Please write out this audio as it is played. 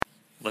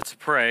Let's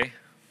pray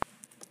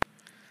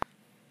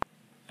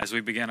as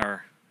we begin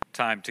our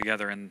time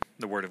together in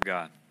the Word of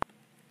God.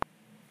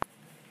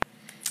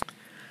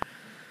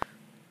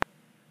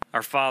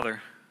 Our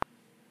Father,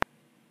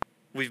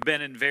 we've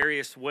been in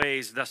various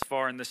ways thus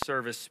far in this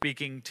service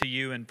speaking to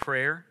you in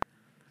prayer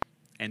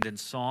and in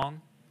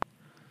song.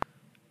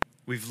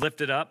 We've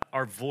lifted up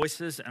our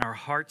voices and our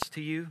hearts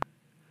to you.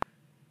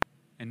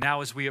 And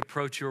now as we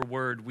approach your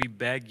word, we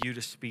beg you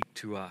to speak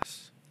to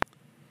us.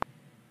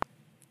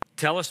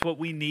 Tell us what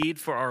we need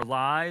for our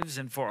lives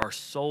and for our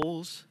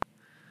souls.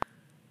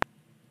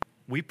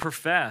 We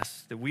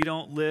profess that we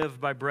don't live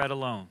by bread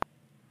alone,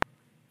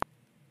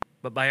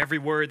 but by every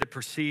word that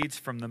proceeds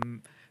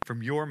from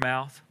your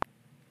mouth.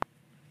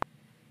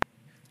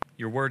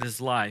 Your word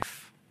is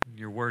life.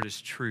 Your word is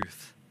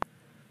truth.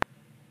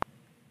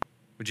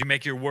 Would you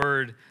make your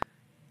word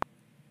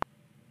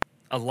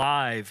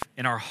alive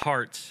in our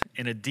hearts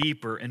in a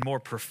deeper and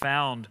more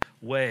profound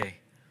way?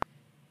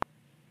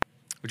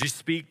 Would you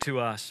speak to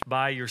us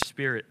by your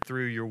Spirit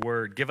through your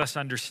word? Give us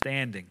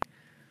understanding.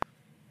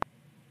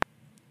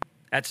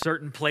 At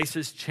certain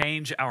places,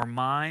 change our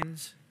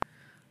minds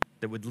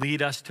that would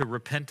lead us to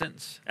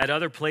repentance. At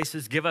other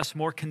places, give us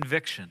more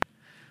conviction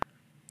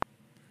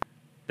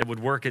that would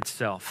work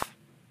itself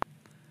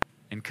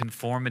in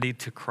conformity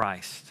to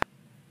Christ.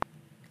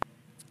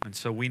 And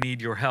so we need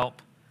your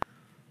help.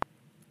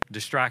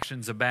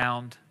 Distractions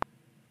abound.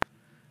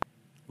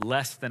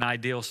 Less than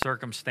ideal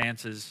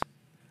circumstances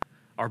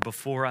are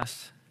before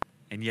us,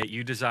 and yet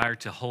you desire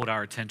to hold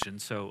our attention.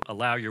 So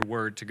allow your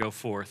word to go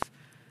forth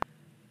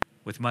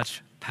with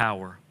much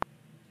power,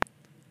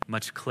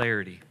 much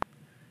clarity.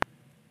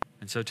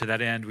 And so to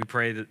that end, we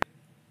pray that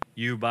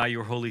you, by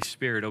your Holy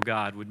Spirit, O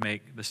God, would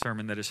make the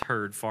sermon that is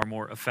heard far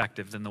more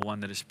effective than the one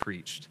that is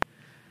preached.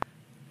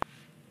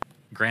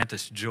 Grant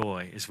us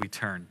joy as we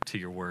turn to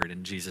your word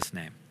in Jesus'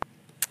 name.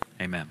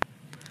 Amen.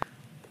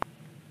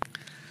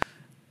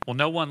 Well,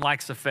 no one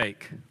likes a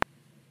fake.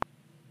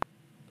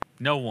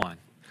 No one.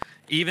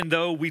 Even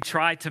though we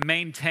try to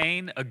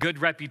maintain a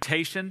good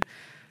reputation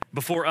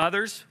before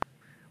others,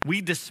 we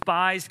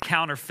despise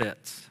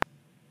counterfeits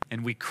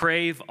and we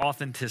crave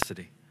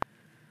authenticity.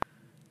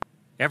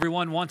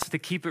 Everyone wants to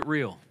keep it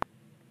real.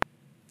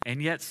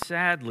 And yet,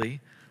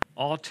 sadly,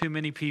 all too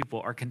many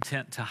people are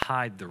content to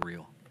hide the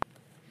real.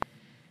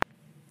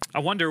 I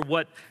wonder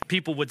what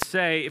people would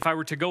say if I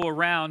were to go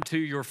around to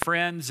your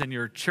friends and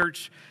your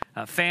church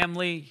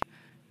family,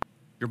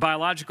 your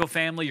biological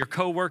family, your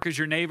coworkers,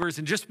 your neighbors,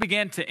 and just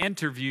begin to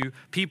interview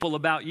people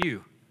about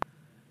you.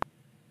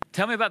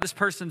 Tell me about this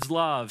person's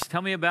loves.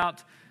 Tell me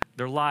about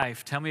their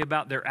life. Tell me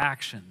about their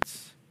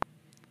actions.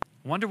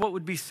 I wonder what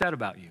would be said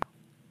about you.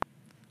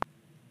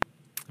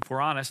 If we're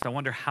honest, I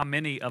wonder how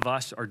many of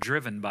us are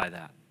driven by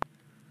that.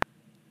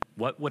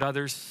 What would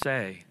others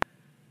say?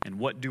 And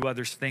what do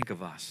others think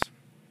of us?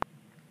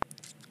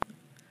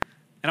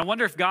 And I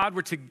wonder if God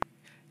were to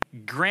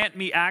grant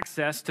me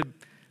access to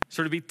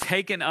sort of be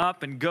taken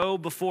up and go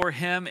before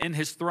him in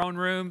his throne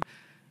room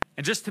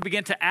and just to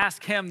begin to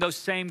ask him those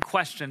same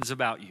questions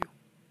about you.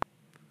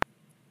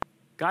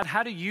 God,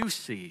 how do you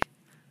see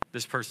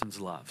this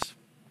person's loves?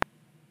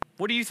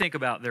 What do you think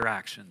about their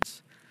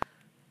actions,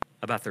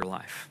 about their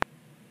life?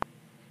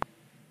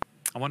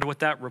 I wonder what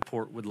that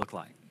report would look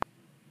like.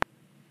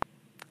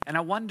 And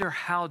I wonder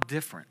how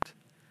different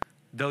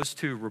those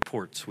two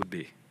reports would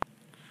be.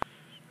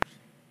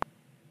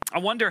 I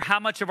wonder how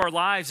much of our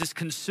lives is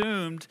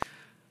consumed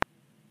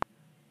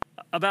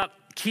about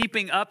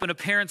keeping up an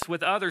appearance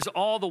with others,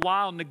 all the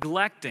while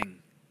neglecting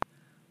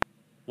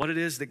what it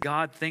is that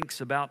God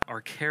thinks about our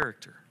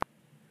character.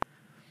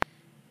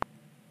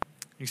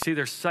 You see,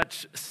 there's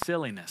such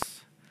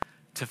silliness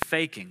to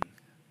faking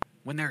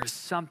when there is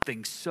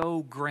something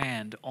so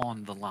grand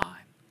on the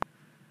line.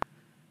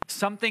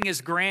 Something as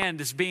grand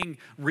as being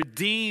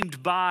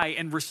redeemed by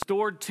and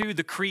restored to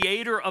the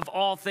Creator of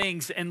all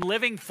things and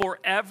living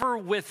forever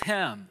with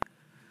him.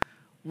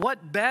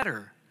 What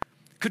better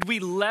could we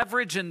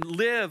leverage and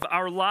live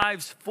our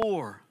lives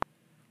for?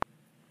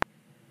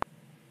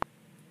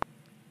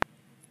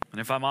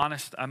 And if I'm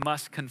honest, I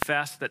must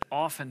confess that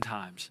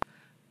oftentimes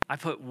I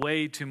put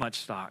way too much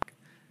stock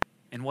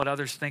in what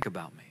others think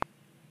about me.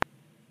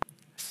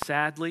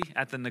 Sadly,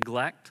 at the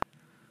neglect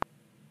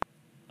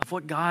of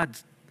what God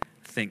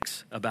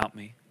thinks about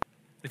me.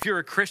 If you're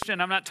a Christian,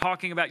 I'm not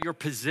talking about your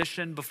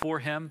position before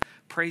him.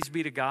 Praise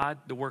be to God,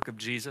 the work of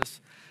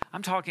Jesus.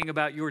 I'm talking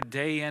about your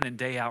day in and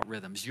day out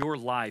rhythms, your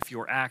life,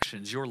 your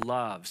actions, your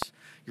loves,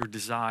 your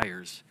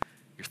desires,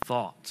 your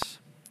thoughts,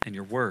 and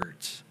your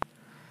words.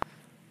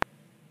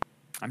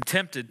 I'm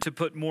tempted to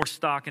put more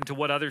stock into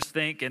what others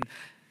think, and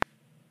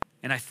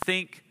I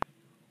think,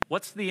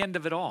 what's the end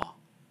of it all?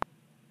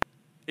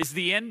 Is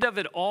the end of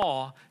it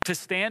all to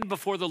stand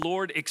before the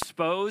Lord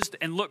exposed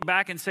and look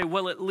back and say,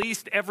 well, at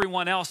least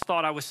everyone else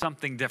thought I was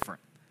something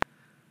different?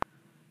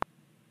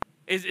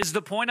 Is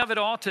the point of it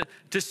all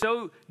to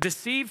so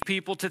deceive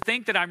people to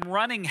think that I'm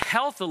running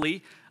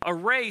healthily a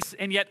race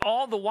and yet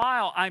all the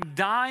while I'm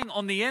dying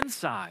on the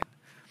inside?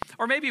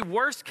 Or maybe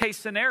worst case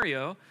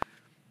scenario,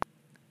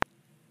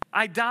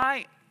 I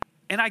die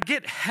and I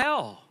get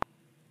hell.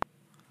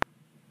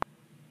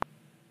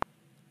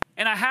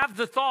 And I have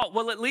the thought,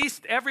 well, at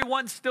least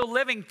everyone still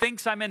living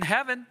thinks I'm in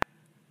heaven.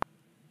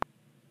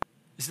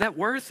 Is that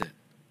worth it?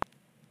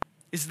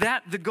 Is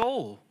that the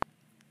goal?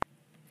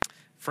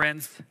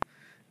 Friends,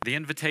 the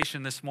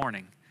invitation this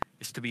morning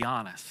is to be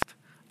honest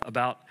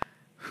about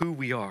who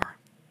we are.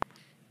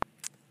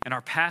 And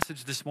our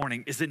passage this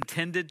morning is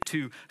intended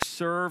to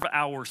serve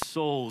our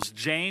souls.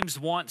 James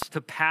wants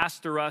to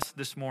pastor us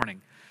this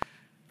morning,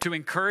 to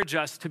encourage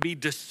us to be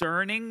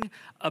discerning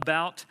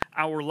about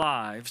our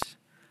lives,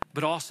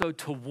 but also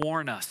to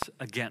warn us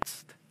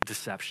against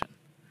deception.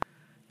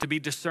 To be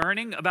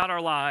discerning about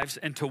our lives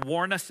and to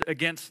warn us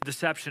against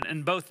deception.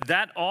 And both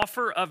that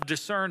offer of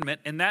discernment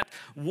and that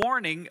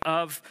warning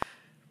of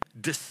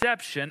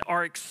deception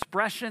are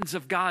expressions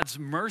of God's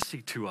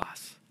mercy to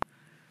us.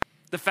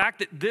 The fact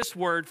that this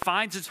word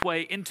finds its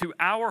way into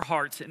our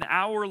hearts and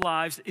our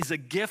lives is a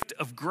gift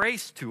of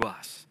grace to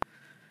us.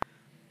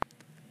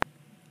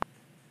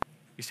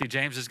 You see,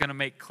 James is going to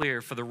make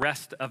clear for the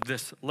rest of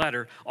this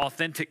letter,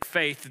 authentic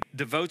faith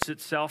devotes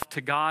itself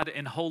to God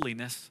in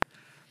holiness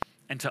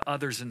and to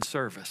others in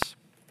service.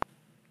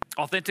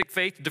 Authentic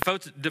faith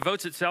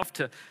devotes itself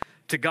to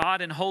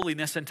God in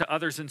holiness and to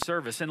others in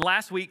service. And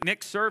last week,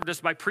 Nick served us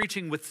by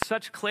preaching with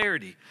such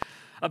clarity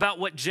about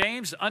what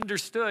James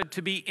understood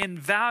to be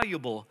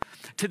invaluable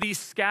to these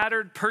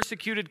scattered,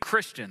 persecuted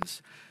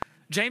Christians.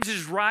 James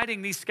is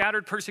writing these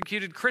scattered,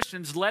 persecuted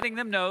Christians, letting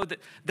them know that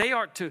they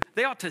ought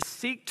to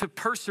seek to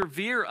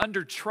persevere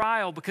under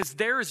trial because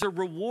there is a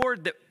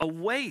reward that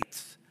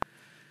awaits.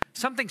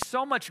 Something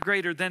so much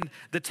greater than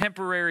the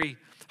temporary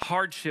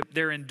hardship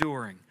they're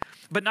enduring.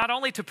 But not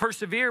only to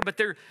persevere, but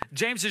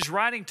James is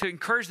writing to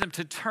encourage them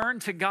to turn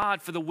to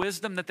God for the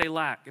wisdom that they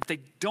lack. If they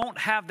don't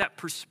have that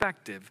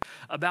perspective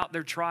about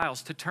their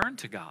trials, to turn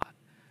to God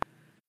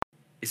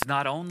is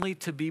not only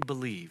to be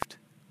believed,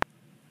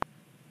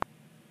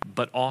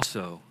 but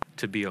also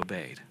to be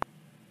obeyed.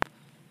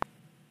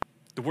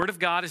 The Word of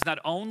God is not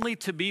only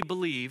to be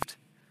believed,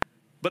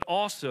 but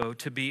also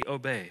to be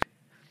obeyed.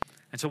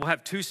 And so we'll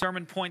have 2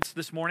 sermon points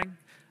this morning.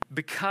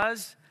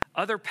 Because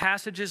other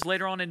passages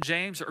later on in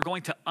James are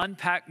going to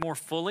unpack more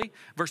fully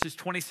verses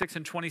 26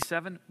 and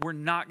 27, we're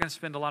not going to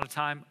spend a lot of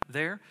time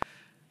there.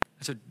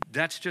 And so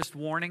that's just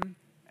warning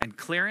and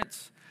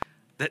clearance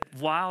that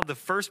while the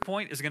first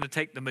point is going to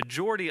take the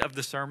majority of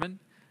the sermon,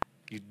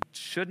 you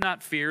should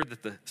not fear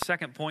that the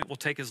second point will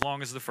take as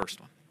long as the first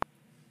one.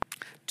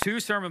 2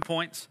 sermon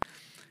points.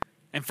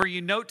 And for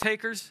you note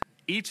takers,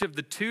 each of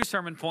the 2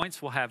 sermon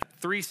points will have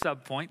 3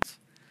 subpoints.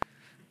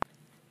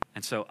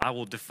 And so I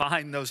will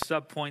define those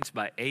subpoints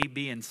by A,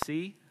 B, and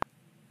C.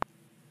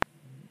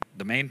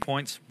 The main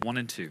points, 1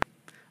 and 2.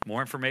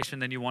 More information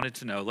than you wanted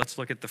to know. Let's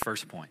look at the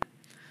first point.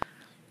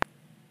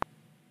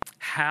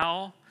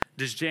 How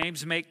does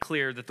James make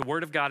clear that the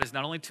Word of God is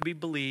not only to be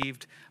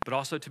believed, but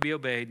also to be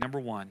obeyed? Number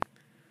 1,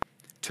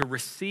 to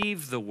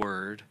receive the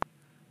Word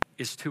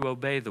is to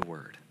obey the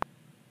Word.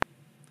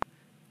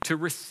 To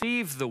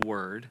receive the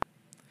Word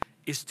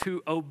is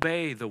to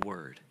obey the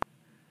Word.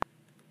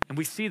 And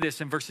we see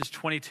this in verses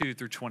 22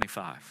 through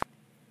 25.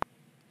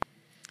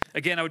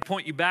 Again, I would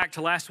point you back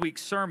to last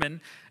week's sermon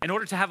in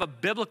order to have a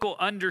biblical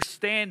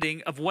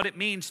understanding of what it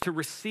means to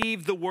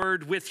receive the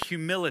Word with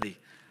humility.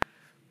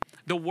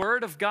 The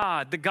Word of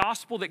God, the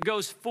gospel that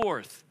goes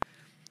forth,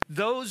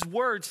 those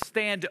words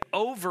stand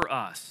over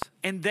us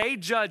and they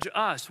judge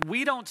us.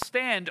 We don't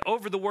stand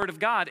over the Word of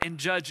God and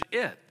judge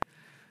it.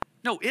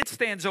 No, it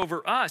stands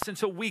over us. And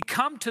so we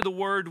come to the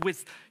Word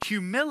with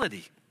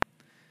humility.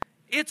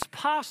 It's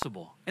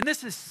possible, and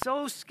this is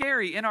so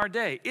scary in our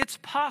day, it's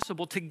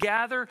possible to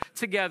gather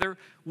together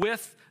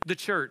with the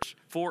church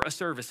for a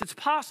service. It's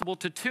possible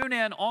to tune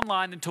in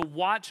online and to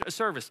watch a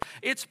service.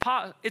 It's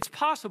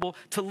possible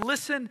to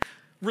listen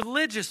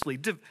religiously,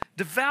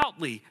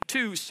 devoutly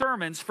to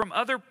sermons from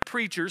other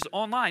preachers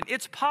online.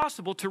 It's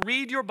possible to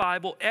read your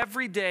Bible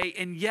every day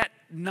and yet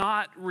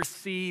not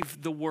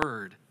receive the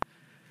Word.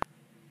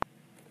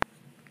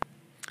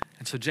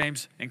 And so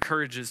James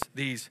encourages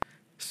these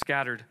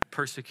scattered,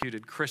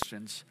 persecuted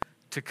Christians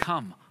to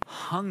come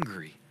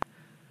hungry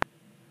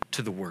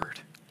to the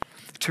Word,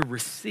 to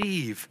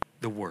receive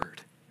the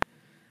Word,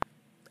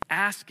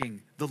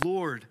 asking the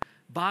Lord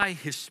by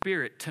His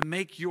Spirit to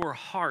make your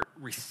heart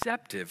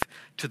receptive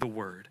to the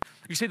Word.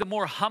 You see, the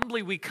more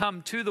humbly we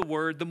come to the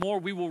Word, the more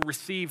we will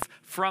receive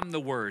from the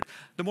Word.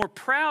 The more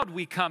proud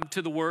we come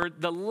to the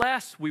Word, the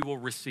less we will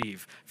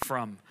receive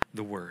from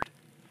the Word.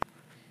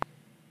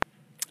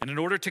 And in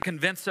order to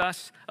convince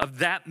us of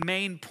that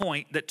main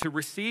point, that to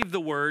receive the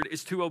Word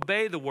is to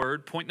obey the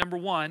Word, point number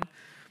 1,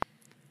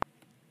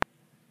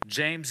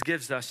 James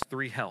gives us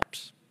 3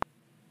 helps.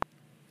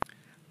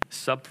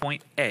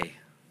 Subpoint A.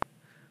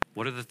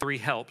 What are the 3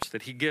 helps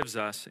that he gives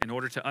us in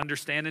order to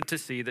understand and to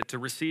see that to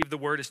receive the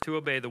Word is to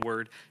obey the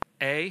Word?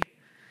 A,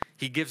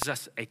 he gives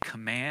us a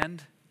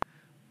command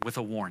with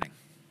a warning.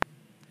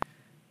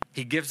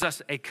 He gives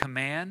us a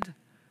command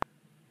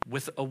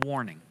with a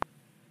warning.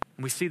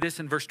 And we see this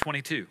in verse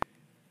 22.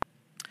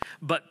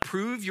 but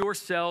prove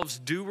yourselves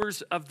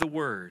doers of the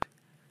word.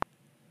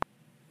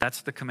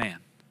 That's the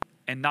command.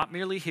 And not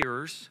merely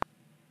hearers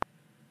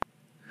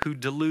who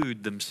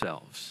delude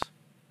themselves.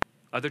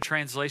 Other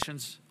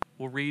translations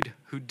will read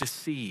who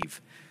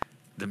deceive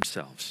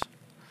themselves.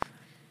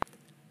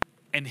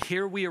 And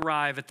here we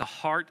arrive at the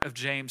heart of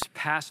James'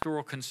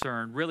 pastoral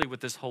concern, really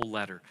with this whole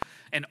letter.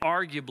 And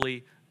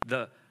arguably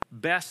the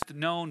best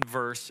known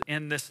verse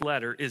in this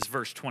letter is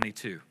verse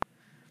 22.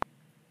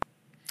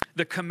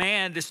 The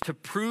command is to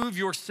prove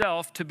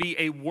yourself to be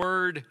a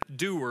word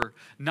doer,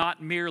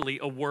 not merely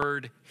a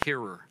word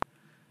hearer.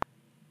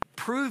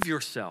 Prove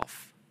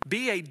yourself.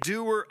 Be a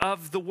doer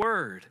of the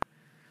word.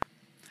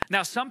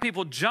 Now, some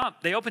people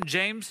jump. They open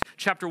James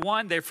chapter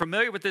 1. They're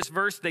familiar with this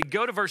verse. They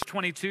go to verse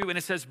 22, and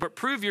it says, but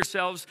prove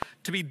yourselves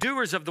to be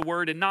doers of the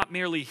word and not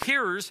merely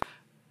hearers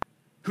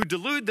who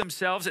delude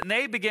themselves. And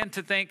they begin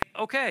to think,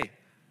 okay,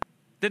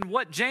 then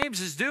what James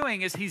is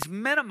doing is he's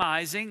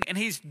minimizing and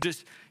he's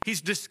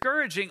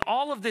discouraging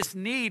all of this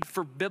need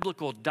for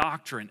biblical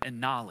doctrine and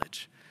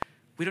knowledge.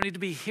 We don't need to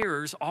be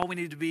hearers. All we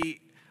need to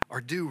be are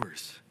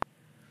doers.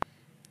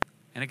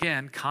 And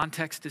again,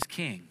 context is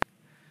king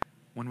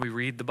when we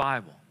read the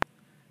Bible.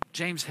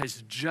 James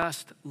has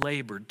just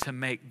labored to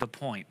make the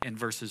point in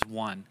verses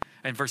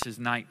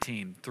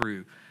 19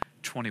 through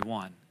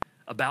 21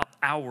 about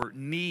our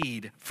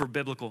need for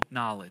biblical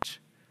knowledge.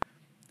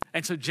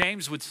 And so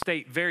James would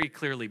state very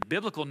clearly,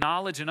 biblical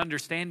knowledge and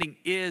understanding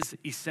is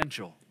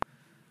essential,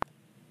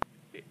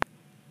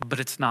 but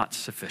it's not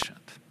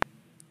sufficient.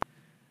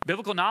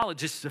 Biblical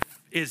knowledge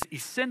is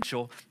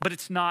essential, but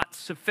it's not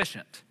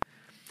sufficient.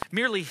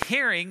 Merely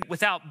hearing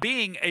without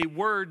being a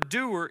word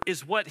doer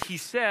is what he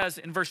says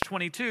in verse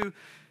 22.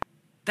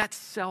 That's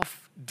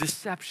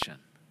self-deception.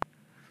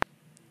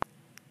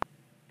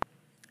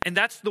 And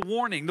that's the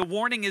warning. The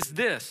warning is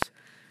this.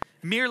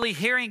 Merely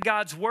hearing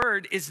God's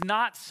word is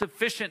not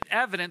sufficient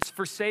evidence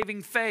for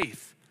saving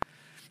faith.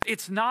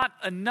 It's not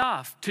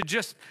enough to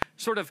just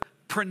sort of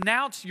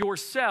pronounce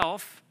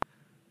yourself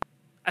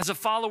as a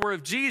follower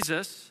of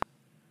Jesus,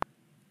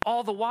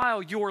 all the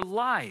while your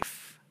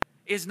life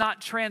is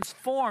not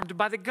transformed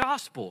by the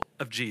gospel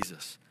of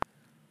Jesus.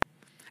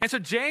 And so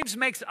James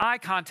makes eye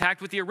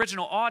contact with the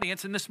original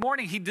audience, and this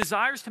morning he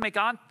desires to make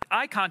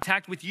eye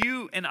contact with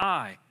you and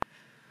I.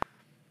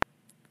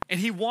 And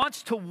he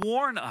wants to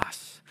warn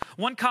us.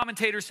 One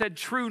commentator said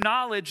true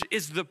knowledge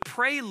is the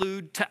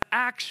prelude to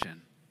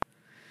action.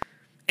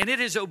 And it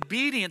is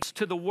obedience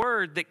to the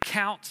word that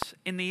counts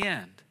in the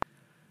end.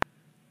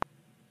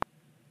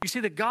 You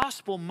see, the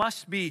gospel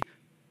must be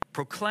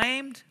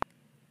proclaimed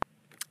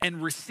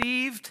and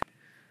received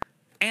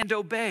and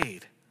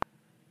obeyed.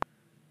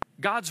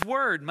 God's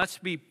word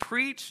must be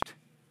preached,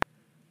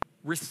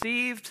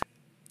 received,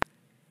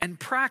 and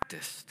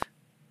practiced.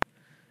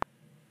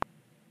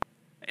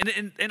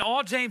 And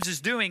all James is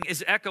doing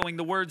is echoing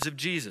the words of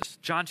Jesus.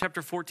 John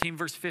chapter 14,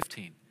 verse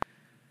 15.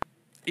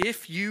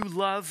 If you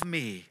love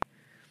me,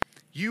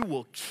 you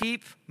will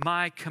keep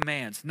my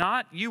commands.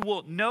 Not you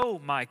will know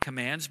my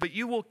commands, but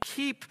you will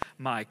keep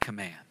my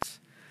commands.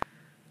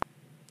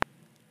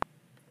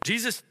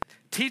 Jesus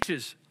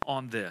teaches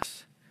on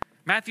this.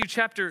 Matthew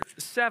chapter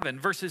 7,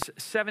 verses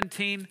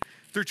 17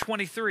 through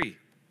 23.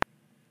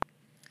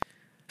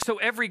 So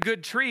every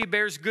good tree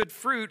bears good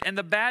fruit, and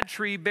the bad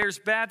tree bears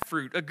bad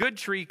fruit. A good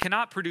tree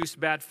cannot produce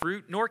bad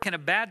fruit, nor can a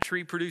bad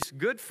tree produce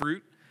good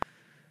fruit.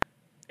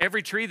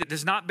 Every tree that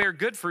does not bear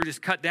good fruit is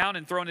cut down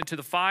and thrown into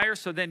the fire,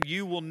 so then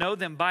you will know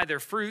them by their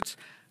fruits.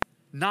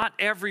 Not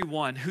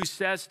everyone who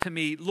says to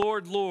me,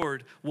 Lord,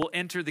 Lord, will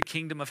enter the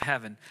kingdom of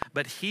heaven,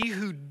 but he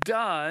who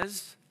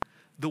does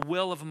the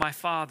will of my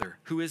Father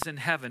who is in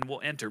heaven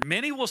will enter.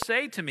 Many will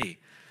say to me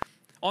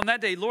on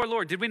that day, Lord,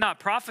 Lord, did we not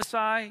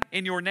prophesy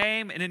in your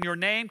name, and in your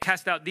name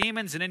cast out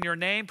demons, and in your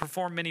name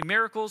perform many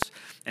miracles?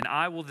 And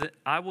I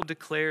will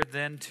declare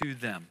then to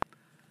them,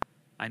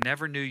 I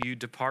never knew you.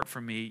 Depart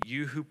from me,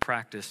 you who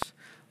practice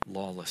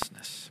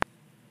lawlessness.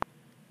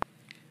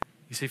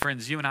 You see,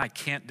 friends, you and I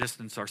can't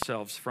distance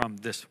ourselves from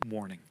this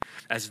warning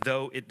as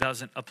though it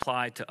doesn't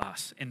apply to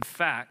us. In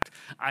fact,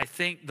 I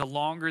think the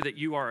longer that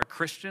you are a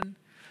Christian,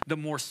 the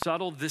more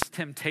subtle this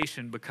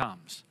temptation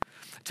becomes.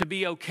 To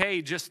be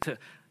okay just to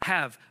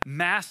have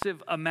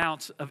massive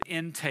amounts of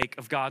intake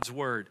of God's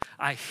word.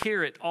 I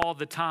hear it all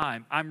the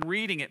time. I'm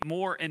reading it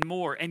more and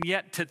more. And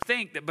yet to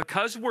think that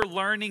because we're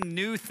learning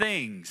new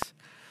things,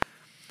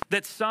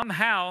 that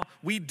somehow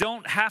we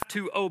don't have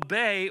to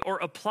obey or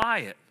apply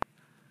it.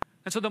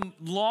 And so the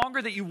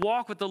longer that you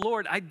walk with the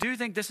Lord, I do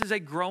think this is a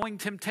growing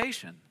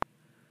temptation.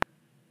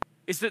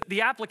 Is that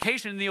the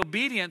application and the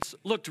obedience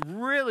looked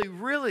really,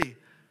 really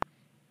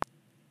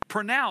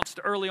pronounced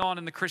early on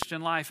in the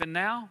Christian life, and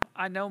now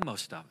I know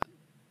most of it.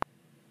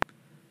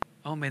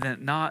 Oh, may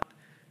that not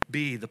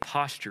be the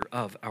posture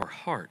of our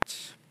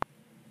hearts.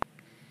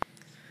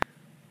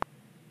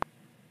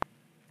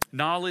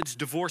 Knowledge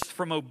divorced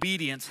from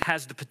obedience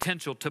has the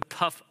potential to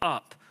puff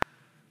up,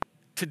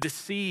 to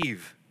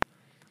deceive.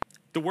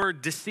 The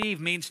word deceive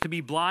means to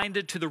be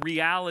blinded to the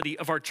reality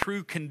of our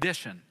true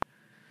condition.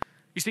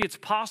 You see, it's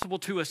possible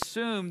to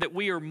assume that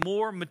we are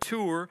more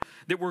mature,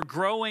 that we're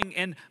growing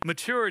in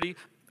maturity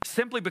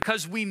simply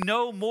because we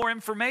know more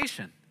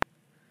information.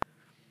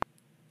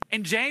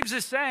 And James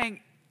is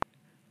saying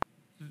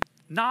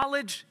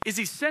knowledge is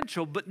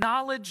essential, but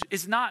knowledge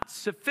is not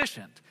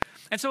sufficient.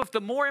 And so if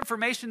the more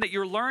information that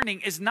you're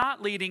learning is not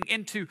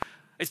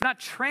it's not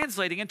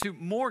translating into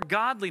more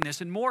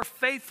godliness and more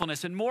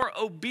faithfulness and more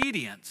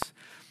obedience,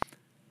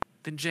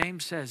 then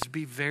James says,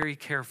 be very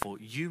careful.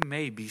 You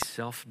may be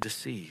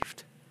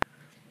self-deceived.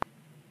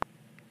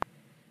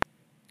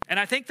 And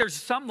I think there's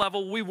some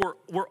level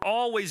we're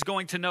always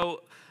going to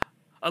know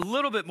a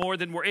little bit more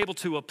than we're able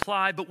to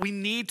apply, but we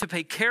need to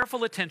pay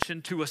careful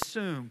attention to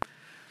assume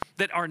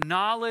that our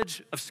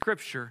knowledge of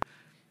Scripture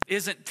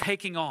isn't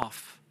taking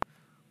off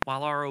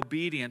while our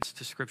obedience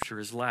to Scripture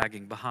is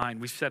lagging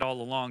behind. We've said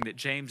all along that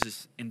James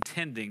is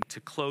intending to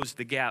close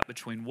the gap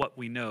between what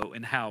we know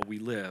and how we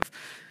live.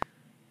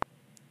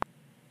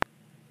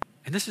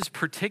 And this is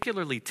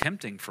particularly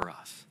tempting for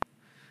us.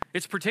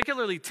 It's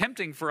particularly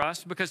tempting for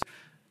us because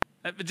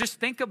just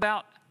think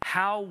about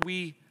how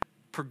we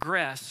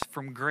progress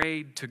from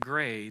grade to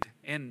grade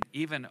in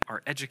even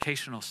our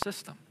educational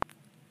system.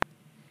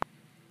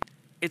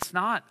 It's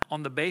not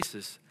on the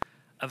basis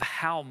of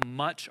how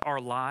much our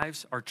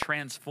lives are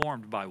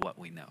transformed by what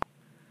we know.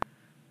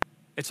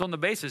 It's on the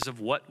basis of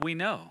what we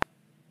know.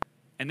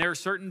 And there are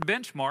certain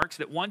benchmarks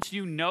that once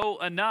you know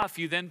enough,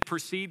 you then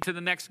proceed to the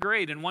next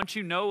grade. And once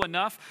you know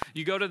enough,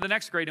 you go to the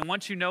next grade. And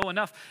once you know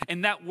enough,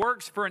 and that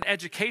works for an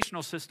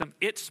educational system,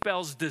 it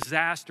spells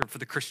disaster for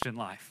the Christian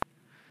life.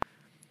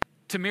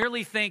 To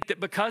merely think that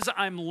because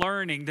I'm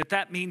learning,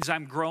 that means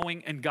I'm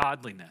growing in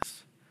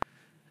godliness.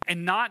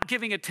 And not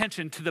giving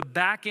attention to the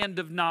back end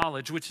of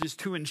knowledge, which is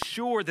to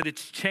ensure that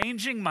it's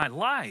changing my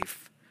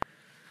life.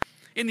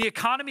 In the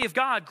economy of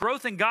God,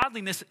 growth in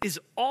godliness is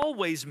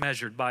always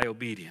measured by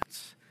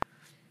obedience.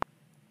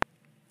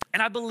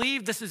 And I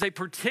believe this is a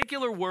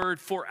particular word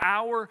for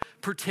our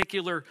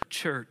particular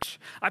church.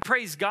 I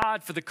praise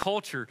God for the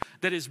culture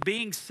that is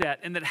being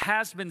set and that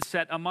has been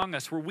set among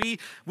us, where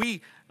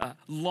we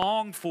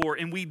long for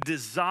and we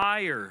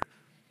desire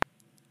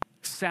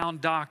sound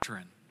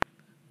doctrine.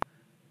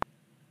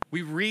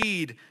 We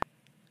read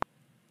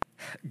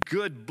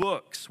good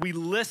books. We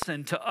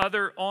listen to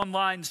other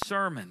online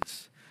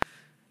sermons.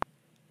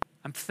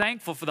 I'm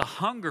thankful for the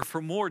hunger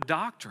for more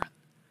doctrine.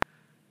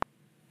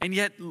 And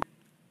yet,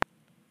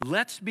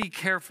 let's be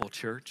careful,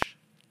 church,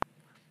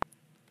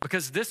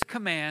 because this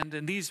command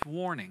and these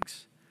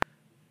warnings,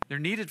 they're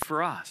needed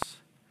for us.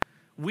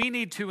 We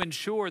need to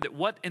ensure that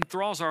what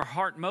enthralls our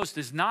heart most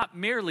is not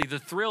merely the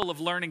thrill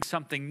of learning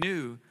something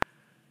new,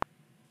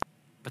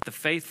 but the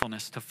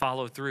faithfulness to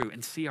follow through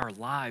and see our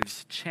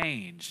lives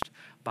changed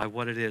by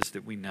what it is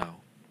that we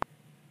know.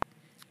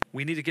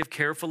 We need to give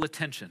careful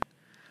attention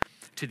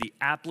to the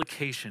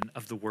application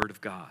of the Word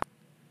of God.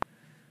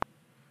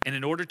 And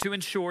in order to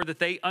ensure that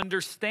they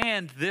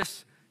understand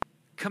this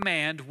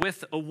command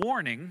with a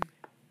warning,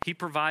 he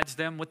provides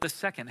them with the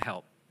second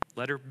help,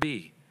 letter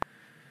B,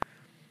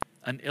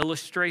 an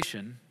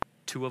illustration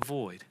to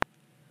avoid.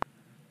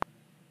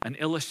 An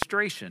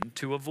illustration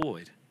to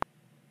avoid.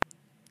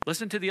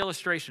 Listen to the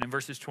illustration in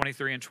verses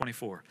 23 and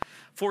 24.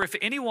 For if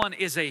anyone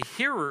is a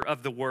hearer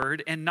of the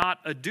word and not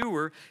a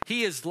doer,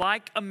 he is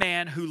like a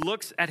man who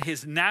looks at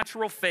his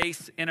natural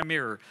face in a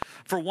mirror.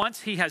 For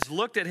once he has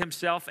looked at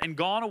himself and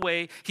gone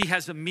away, he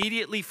has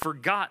immediately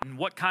forgotten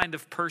what kind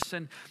of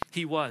person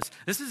he was.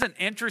 This is an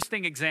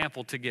interesting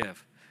example to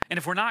give. And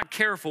if we're not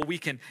careful, we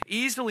can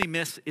easily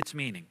miss its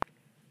meaning.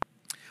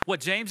 What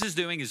James is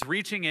doing is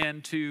reaching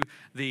into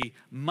the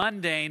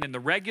mundane and the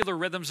regular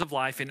rhythms of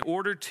life in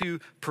order to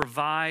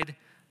provide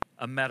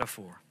a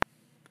metaphor.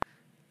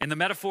 And the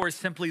metaphor is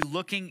simply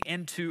looking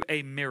into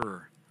a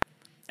mirror.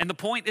 And the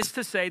point is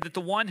to say that the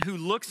one who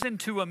looks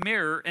into a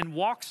mirror and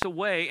walks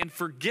away and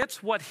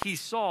forgets what he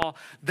saw,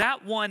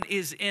 that one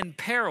is in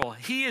peril.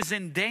 He is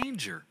in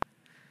danger.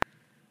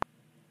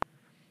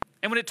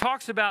 And when it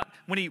talks about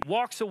when he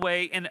walks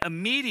away and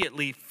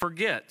immediately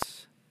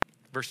forgets,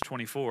 verse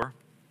 24,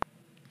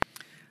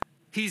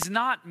 he's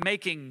not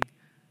making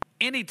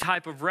any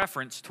type of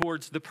reference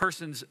towards the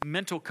person's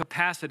mental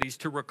capacities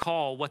to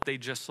recall what they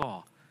just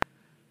saw.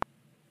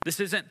 This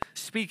isn't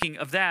speaking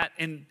of that.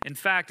 In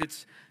fact,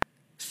 it's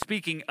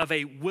speaking of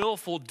a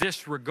willful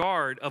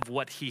disregard of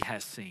what he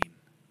has seen.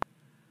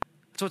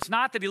 So it's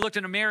not that he looked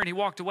in a mirror and he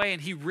walked away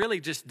and he really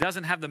just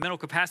doesn't have the mental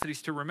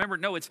capacities to remember.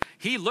 No, it's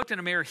he looked in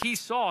a mirror, he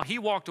saw, he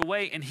walked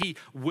away, and he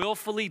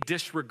willfully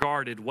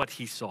disregarded what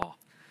he saw.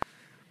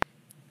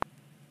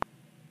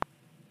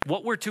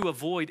 What we're to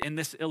avoid in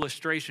this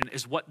illustration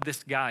is what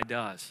this guy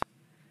does.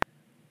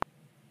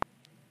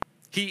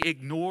 He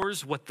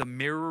ignores what the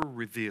mirror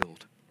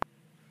revealed.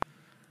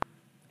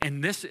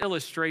 And this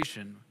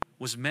illustration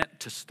was meant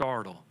to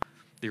startle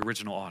the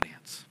original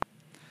audience.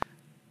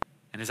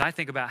 And as I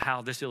think about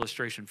how this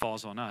illustration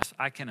falls on us,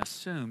 I can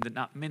assume that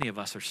not many of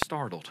us are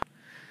startled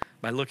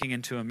by looking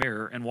into a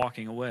mirror and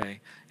walking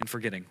away and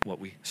forgetting what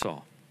we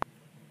saw.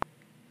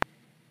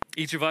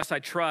 Each of us, I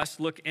trust,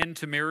 look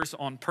into mirrors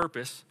on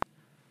purpose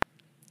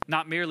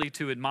not merely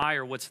to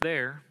admire what's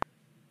there,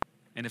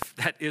 and if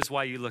that is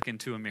why you look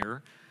into a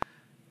mirror,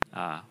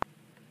 that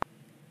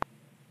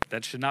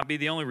should not be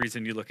the only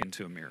reason you look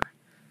into a mirror.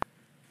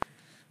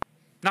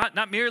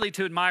 Not merely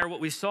to admire what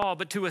we saw,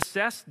 but to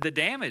assess the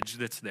damage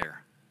that's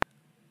there.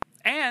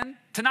 And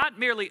to not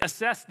merely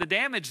assess the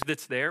damage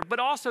that's there, but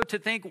also to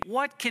think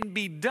what can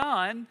be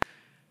done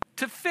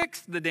to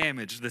fix the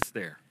damage that's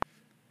there.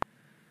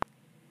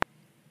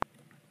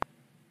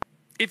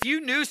 If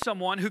you knew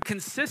someone who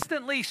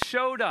consistently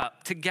showed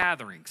up to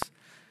gatherings,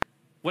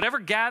 whatever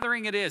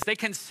gathering it is, they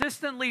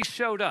consistently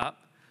showed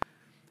up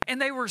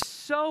and they were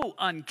so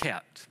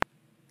unkept,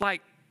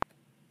 like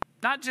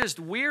not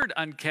just weird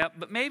unkept,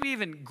 but maybe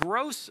even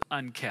gross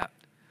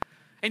unkept.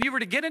 And you were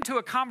to get into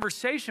a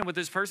conversation with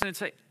this person and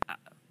say,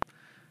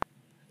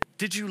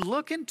 did you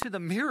look into the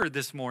mirror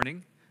this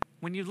morning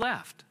when you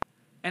left?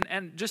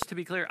 And just to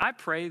be clear, I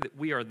pray that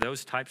we are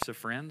those types of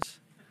friends.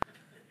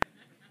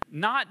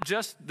 Not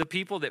just the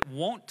people that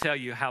won't tell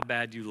you how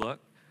bad you look.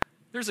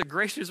 There's a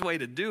gracious way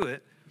to do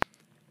it.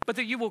 But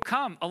that you will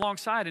come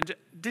alongside and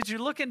did you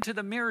look into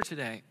the mirror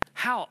today?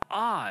 How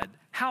odd,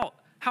 how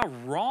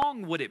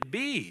wrong would it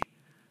be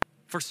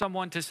for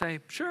someone to say,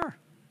 sure.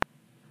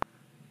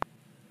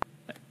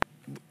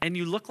 And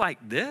you look like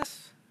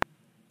this?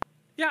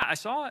 Yeah, I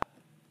saw it.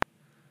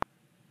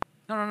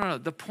 No.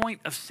 The point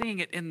of seeing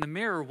it in the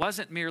mirror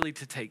wasn't merely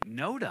to take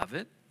note of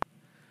it.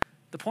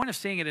 The point of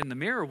seeing it in the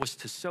mirror was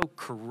to so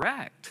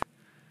correct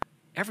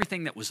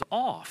everything that was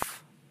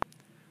off.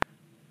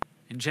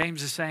 And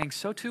James is saying,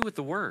 so too with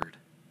the word.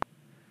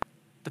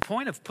 The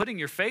point of putting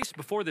your face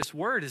before this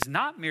word is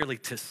not merely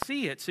to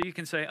see it so you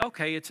can say,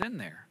 okay, it's in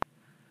there.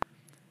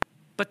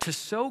 But to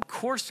so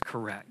course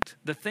correct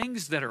the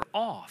things that are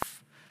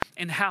off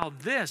and how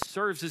this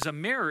serves as a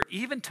mirror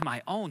even to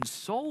my own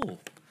soul.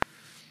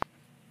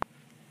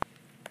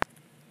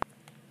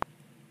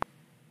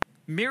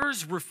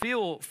 Mirrors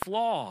reveal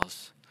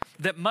flaws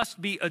that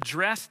must be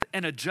addressed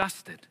and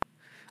adjusted.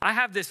 I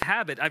have this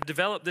habit, I've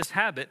developed this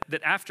habit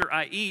that after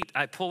I eat,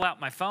 I pull out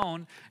my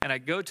phone and I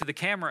go to the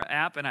camera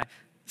app and I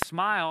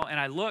smile and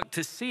I look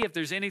to see if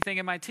there's anything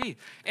in my teeth.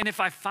 And if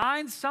I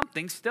find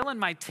something still in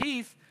my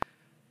teeth,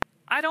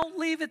 I don't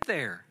leave it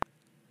there.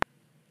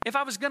 If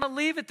I was going to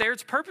leave it there,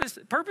 it's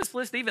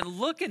purposeless to even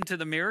look into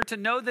the mirror to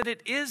know that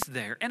it is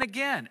there. And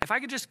again, if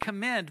I could just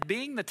commend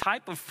being the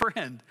type of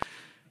friend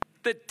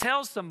that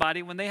tells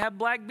somebody when they have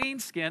black bean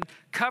skin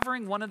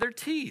covering one of their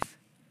teeth.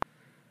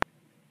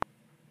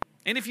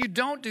 And if you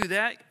don't do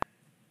that,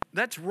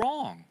 that's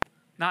wrong.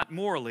 Not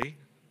morally.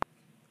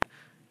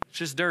 It's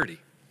just dirty.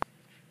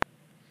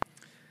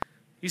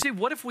 You see,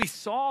 what if we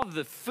saw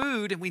the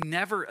food and we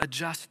never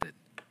adjusted?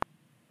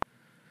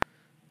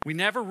 We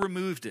never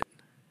removed it.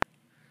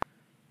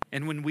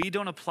 And when we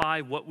don't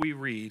apply what we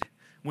read,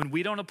 when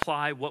we don't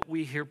apply what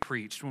we hear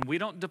preached, when we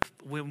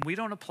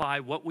don't apply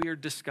what we are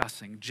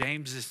discussing,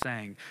 James is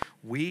saying,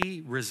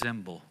 we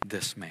resemble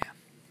this man.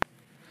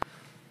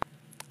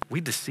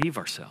 We deceive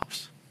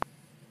ourselves.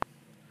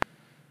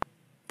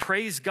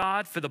 Praise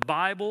God for the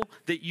Bible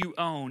that you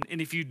own.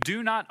 And if you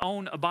do not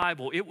own a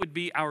Bible, it would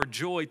be our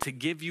joy to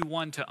give you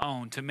one to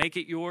own, to make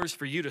it yours,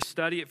 for you to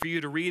study it, for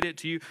you to read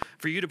it,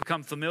 for you to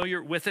become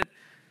familiar with it.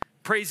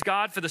 Praise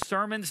God for the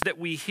sermons that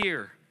we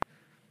hear.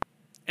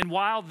 And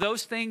while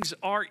those things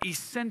are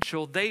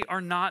essential, they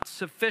are not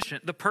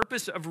sufficient. The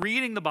purpose of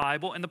reading the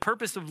Bible and the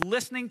purpose of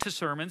listening to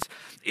sermons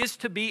is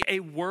to be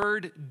a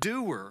word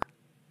doer.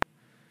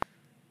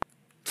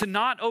 To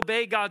not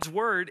obey God's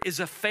word is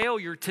a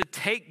failure to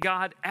take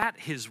God at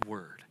his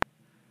word.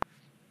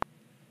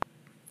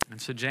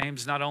 And so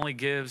James not only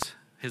gives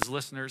his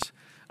listeners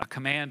a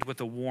command with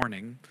a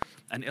warning,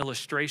 an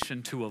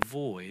illustration to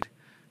avoid,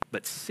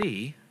 but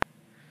C,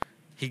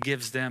 he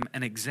gives them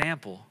an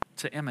example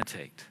to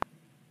imitate.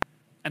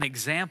 An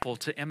example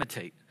to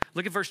imitate.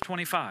 Look at verse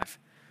 25.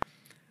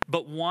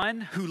 But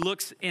one who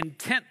looks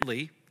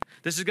intently,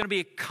 this is going to be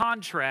a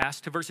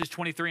contrast to verses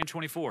 23 and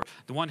 24.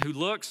 The one who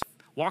looks,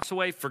 walks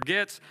away,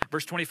 forgets.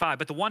 Verse 25.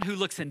 But the one who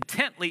looks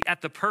intently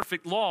at the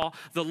perfect law,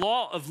 the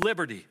law of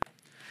liberty,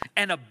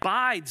 and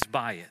abides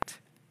by it,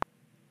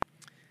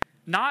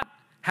 not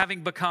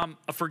having become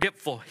a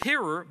forgetful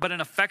hearer, but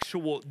an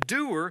effectual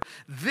doer,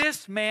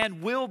 this man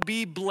will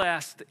be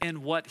blessed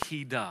in what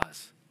he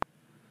does.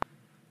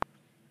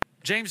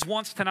 James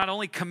wants to not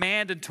only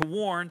command and to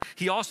warn,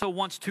 he also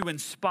wants to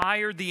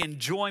inspire the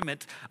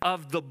enjoyment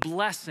of the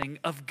blessing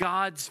of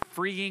God's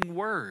freeing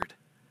word.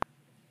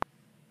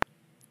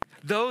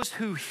 Those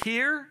who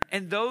hear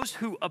and those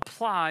who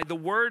apply the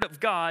word of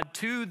God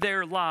to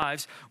their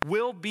lives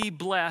will be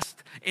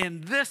blessed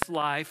in this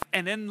life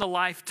and in the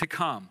life to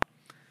come.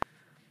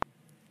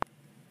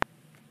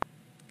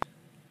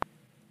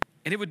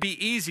 And it would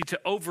be easy to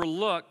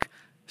overlook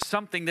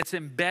something that's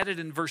embedded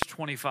in verse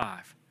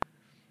 25.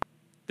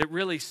 That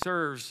really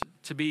serves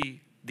to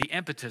be the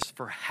impetus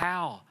for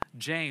how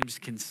James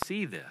can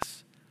see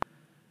this.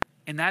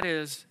 And that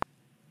is,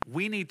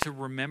 we need to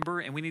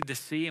remember and we need to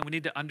see and we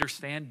need to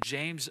understand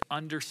James'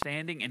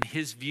 understanding and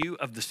his view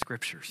of the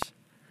scriptures.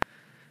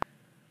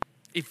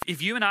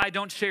 If you and I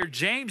don't share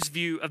James'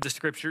 view of the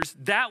scriptures,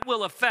 that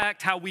will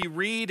affect how we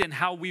read and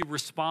how we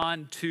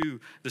respond to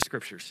the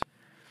scriptures.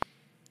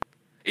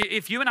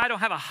 If you and I don't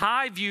have a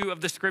high view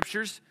of the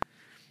scriptures,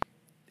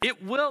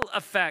 it will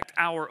affect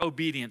our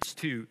obedience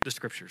to the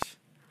scriptures.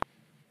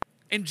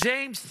 And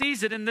James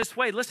sees it in this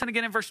way. Listen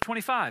again in verse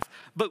 25.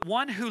 But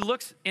one who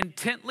looks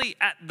intently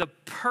at the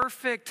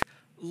perfect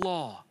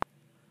law.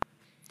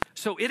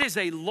 So it is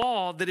a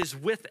law that is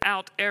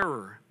without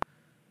error.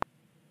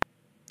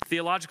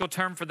 Theological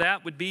term for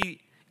that would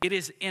be, it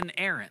is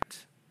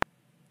inerrant.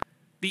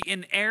 The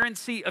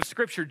inerrancy of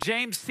Scripture.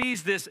 James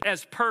sees this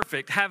as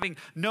perfect, having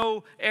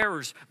no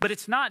errors. But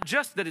it's not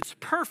just that it's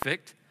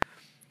perfect,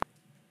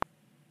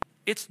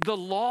 it's the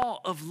law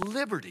of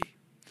liberty.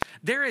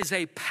 There is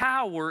a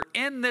power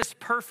in this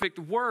perfect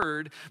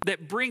word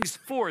that brings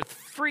forth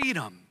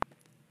freedom.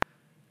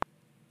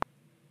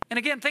 And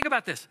again, think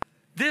about this.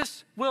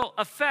 This will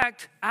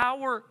affect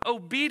our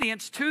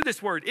obedience to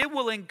this word. It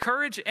will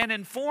encourage and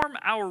inform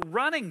our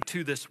running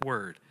to this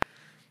word.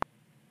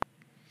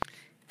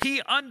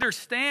 He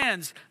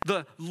understands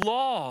the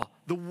law,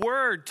 the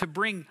word, to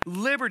bring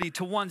liberty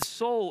to one's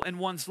soul and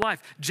one's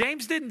life.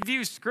 James didn't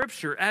view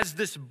Scripture as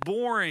this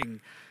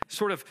boring,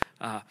 sort of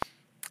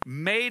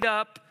made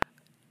up,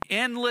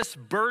 endless,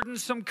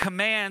 burdensome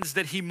commands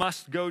that he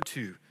must go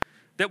to,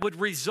 that would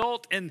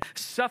result in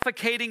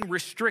suffocating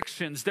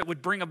restrictions that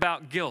would bring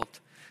about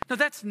guilt. No,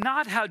 that's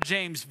not how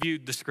James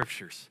viewed the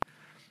Scriptures.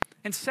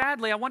 And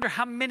sadly, I wonder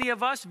how many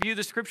of us view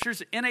the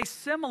Scriptures in a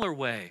similar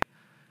way,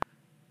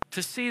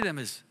 to see them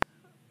as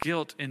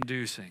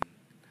guilt-inducing,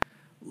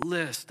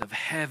 list of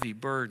heavy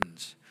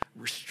burdens,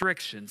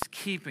 restrictions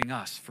keeping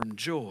us from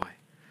joy.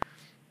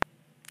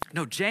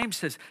 No, James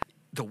says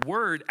the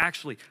word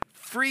actually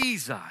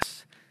frees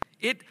us.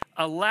 It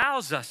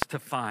allows us to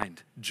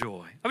find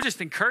joy. I would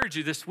just encourage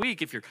you this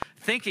week, if you're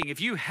thinking, if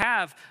you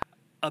have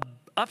a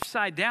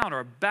upside down or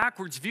a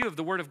backwards view of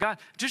the Word of God,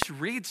 just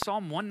read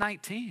Psalm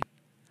 119.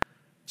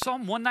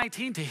 Psalm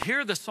 119, to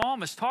hear the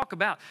psalmist talk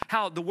about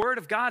how the Word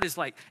of God is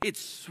like, it's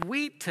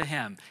sweet to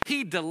him.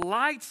 He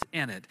delights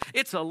in it.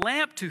 It's a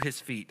lamp to his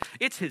feet.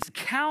 It's his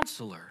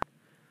counselor.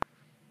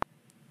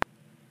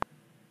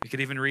 You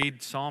could even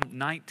read Psalm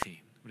 19. I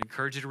would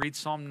encourage you to read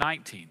Psalm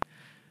 19,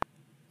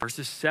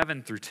 verses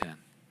 7 through 10.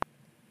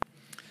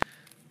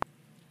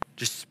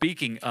 Just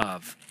speaking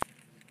of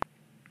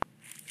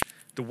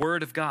the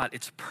Word of God,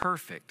 it's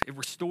perfect. It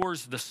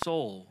restores the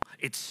soul.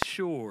 It's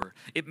sure.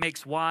 It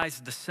makes wise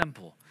the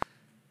simple.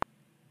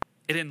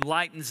 It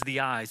enlightens the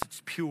eyes.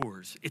 It's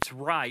pure. It's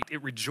right.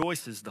 It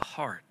rejoices the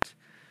heart.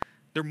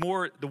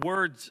 The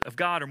words of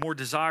God are more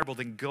desirable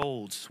than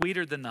gold,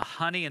 sweeter than the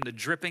honey and the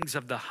drippings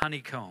of the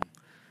honeycomb.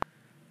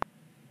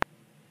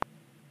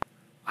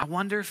 I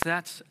wonder if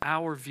that's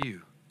our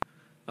view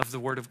of the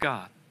Word of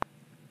God.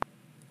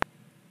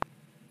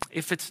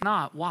 If it's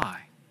not,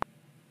 why?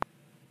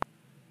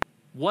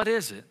 What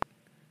is it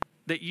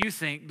that you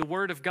think the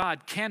Word of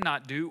God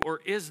cannot do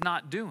or is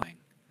not doing,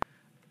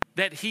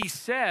 that he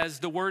says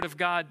the Word of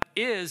God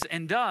is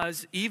and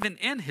does even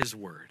in his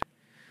Word?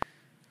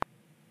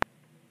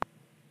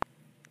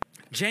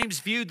 James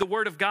viewed the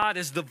Word of God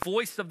as the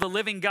voice of the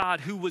living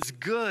God who was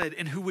good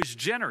and who was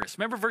generous.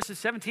 Remember verses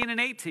 17 and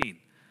 18.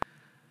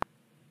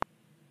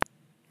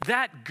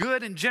 That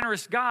good and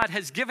generous God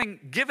has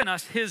given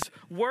us his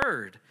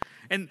Word.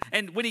 And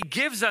when he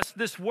gives us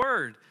this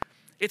Word,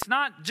 it's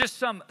not just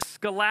some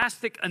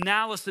scholastic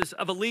analysis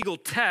of a legal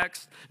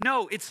text.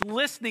 No, it's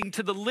listening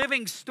to the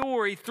living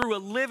story through a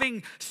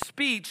living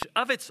speech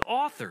of its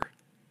author.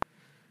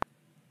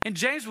 And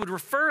James would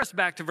refer us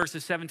back to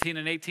verses 17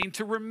 and 18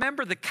 to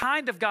remember the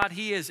kind of God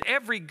he is.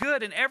 Every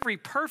good and every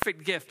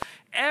perfect gift,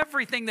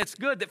 everything that's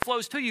good that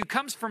flows to you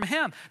comes from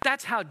him.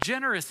 That's how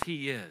generous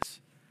he is.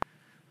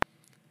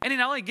 And he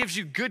not only gives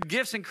you good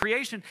gifts in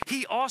creation,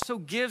 he also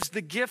gives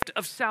the gift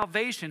of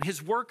salvation,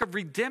 his work of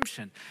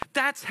redemption.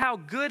 That's how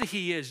good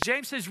he is.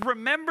 James says,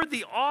 remember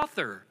the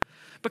author,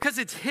 because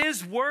it's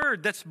his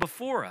word that's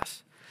before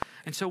us.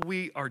 And so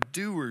we are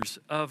doers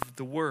of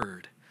the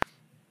word.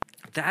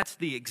 That's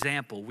the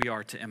example we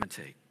are to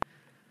imitate.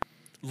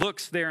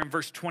 Looks there in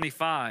verse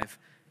 25,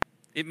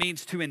 it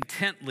means to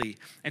intently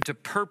and to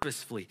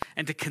purposefully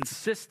and to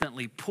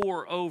consistently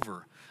pore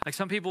over. Like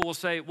some people will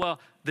say, well,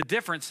 the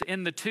difference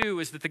in the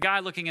two is that the guy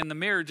looking in the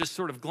mirror just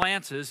sort of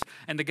glances,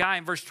 and the guy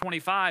in verse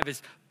 25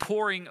 is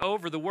poring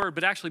over the word.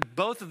 But actually,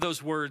 both of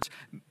those words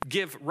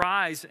give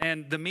rise,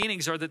 and the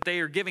meanings are that they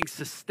are giving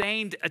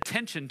sustained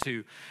attention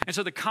to. And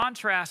so the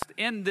contrast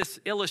in this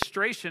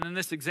illustration, in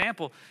this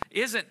example,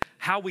 isn't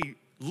how we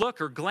look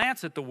or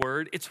glance at the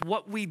word. It's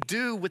what we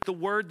do with the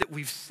word that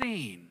we've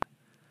seen.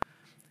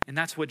 And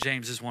that's what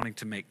James is wanting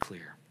to make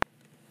clear.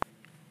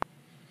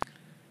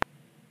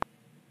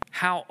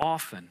 How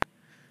often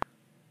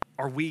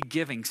are we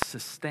giving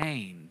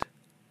sustained,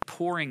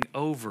 poring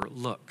over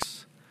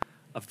looks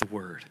of the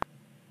word?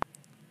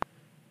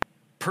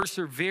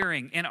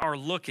 Persevering in our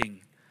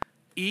looking,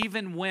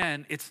 even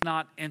when it's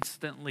not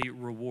instantly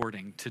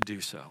rewarding to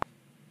do so.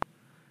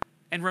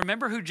 And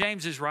remember who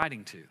James is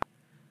writing to.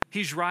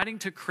 He's writing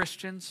to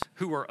Christians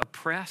who are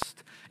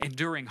oppressed,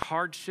 enduring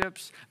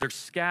hardships, they're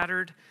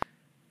scattered.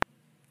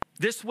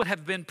 This would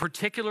have been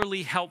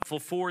particularly helpful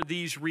for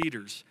these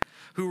readers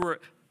who were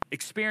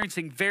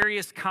experiencing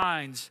various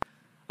kinds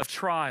of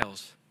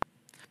trials.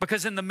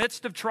 Because in the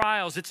midst of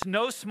trials, it's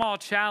no small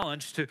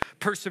challenge to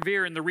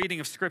persevere in the reading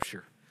of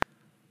Scripture.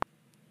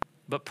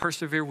 But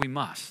persevere we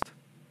must.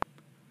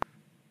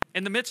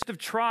 In the midst of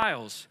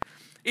trials,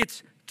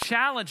 it's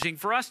challenging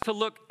for us to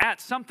look at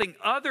something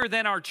other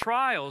than our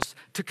trials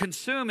to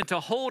consume and to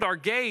hold our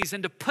gaze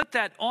and to put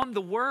that on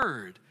the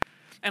Word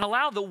and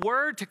allow the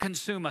Word to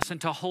consume us and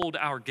to hold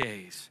our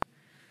gaze.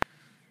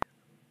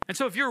 And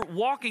so if you're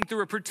walking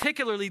through a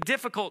particularly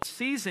difficult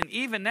season,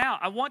 even now,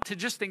 I want to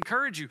just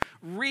encourage you,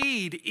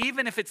 read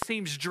even if it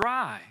seems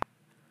dry.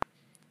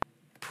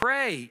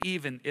 Pray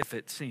even if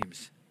it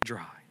seems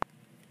dry.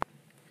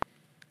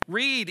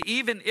 Read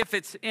even if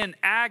it's in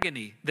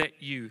agony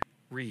that you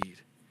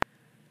read.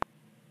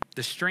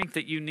 The strength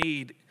that you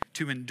need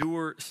to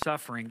endure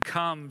suffering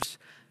comes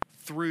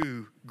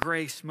through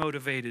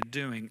grace-motivated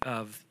doing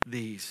of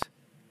these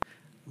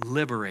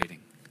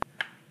liberating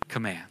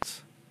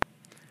commands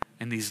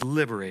and these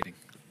liberating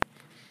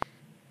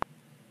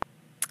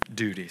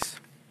duties.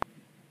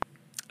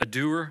 A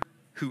doer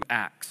who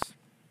acts.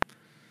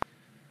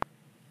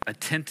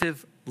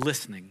 Attentive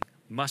listening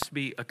must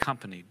be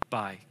accompanied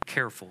by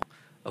careful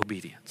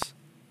obedience.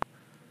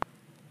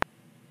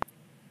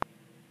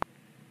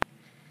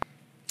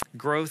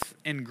 Growth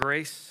in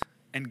grace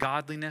and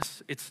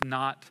godliness, it's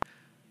not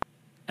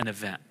an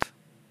event.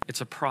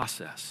 It's a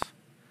process.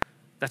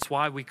 That's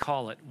why we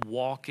call it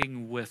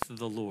walking with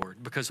the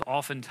Lord, because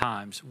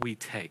oftentimes we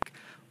take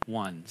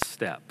one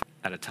step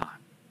at a time.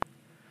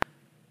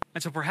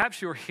 And so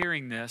perhaps you're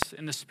hearing this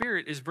and the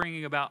Spirit is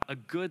bringing about a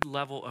good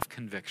level of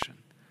conviction.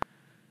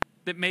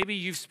 That maybe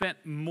you've spent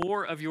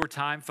more of your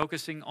time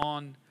focusing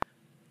on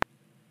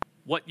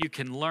what you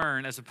can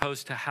learn as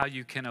opposed to how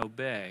you can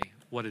obey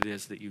what it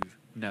is that you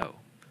know.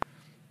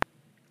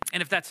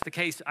 And if that's the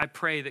case, I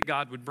pray that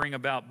God would bring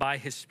about by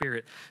His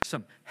Spirit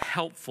some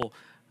helpful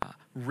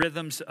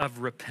rhythms of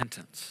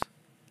repentance.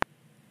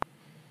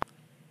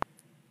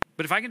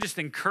 But if I can just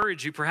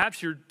encourage you,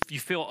 perhaps you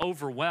feel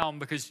overwhelmed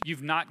because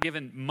you've not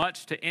given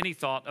much to any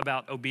thought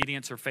about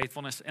obedience or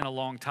faithfulness in a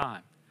long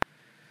time.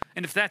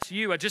 And if that's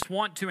you, I just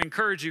want to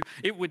encourage you.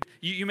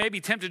 You may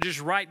be tempted to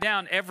just write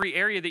down every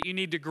area that you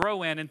need to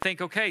grow in and think,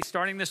 okay,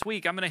 starting this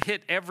week, I'm going to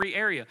hit every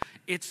area.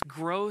 It's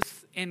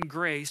growth in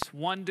grace,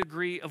 one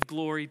degree of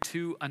glory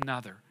to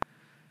another.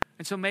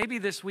 And so maybe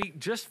this week,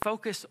 just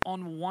focus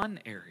on one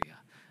area.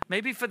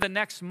 Maybe for the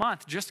next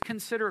month, just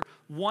consider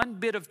one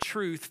bit of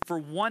truth for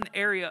one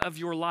area of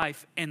your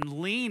life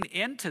and lean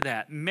into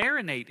that,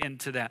 marinate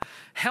into that.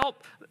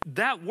 Help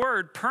that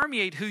word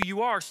permeate who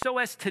you are so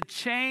as to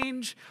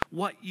change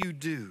what you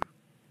do.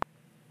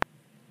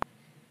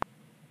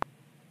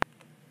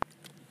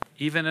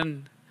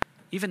 Even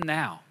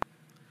now,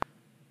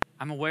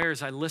 I'm aware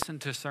as I listen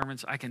to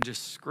sermons, I can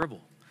just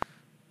scribble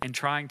and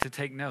trying to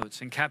take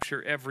notes and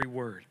capture every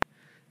word.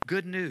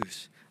 Good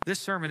news, this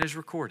sermon is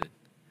recorded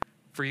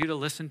for you to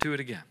listen to it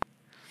again.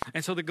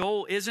 And so the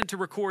goal isn't to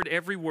record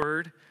every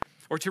word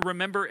or to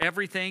remember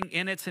everything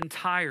in its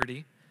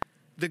entirety.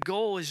 The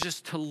goal is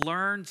just to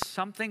learn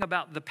something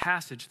about the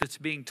passage that's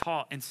being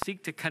taught and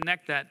seek to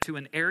connect that to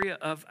an area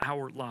of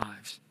our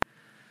lives.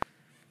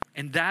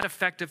 And that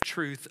effective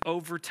truth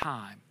over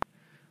time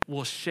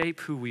will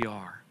shape who we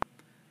are,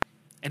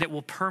 and it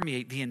will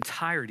permeate the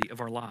entirety of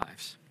our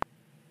lives.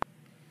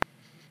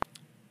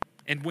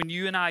 And when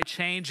you and I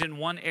change in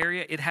one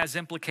area, it has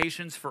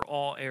implications for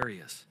all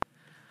areas.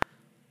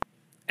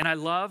 And I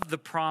love the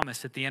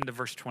promise at the end of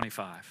verse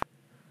 25.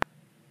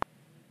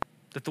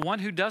 That the one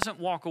who doesn't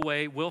walk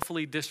away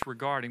willfully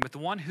disregarding, but the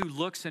one who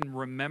looks and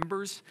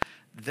remembers,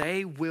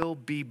 they will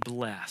be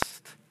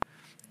blessed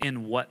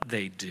in what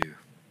they do.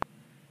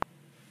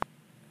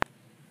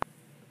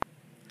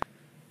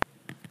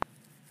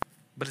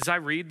 But as I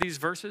read these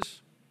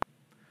verses,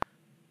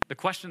 the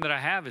question that I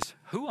have is,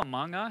 who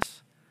among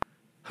us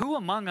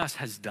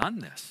has done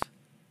this?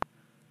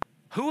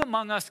 Who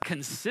among us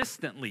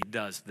consistently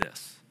does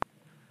this?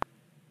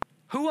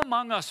 Who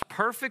among us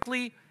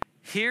perfectly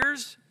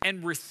hears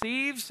and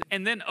receives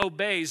and then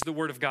obeys the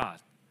word of God?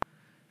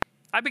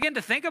 I begin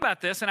to think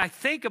about this and I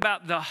think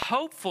about the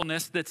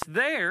hopefulness that's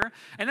there,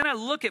 and then I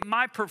look at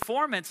my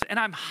performance and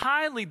I'm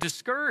highly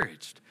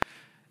discouraged.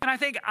 And I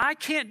think, I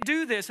can't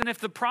do this. And if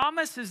the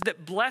promise is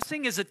that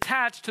blessing is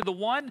attached to the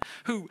one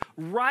who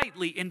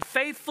rightly and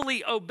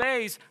faithfully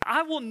obeys,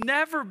 I will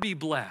never be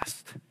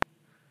blessed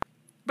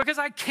because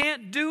I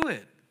can't do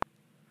it.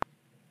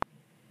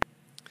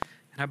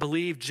 And I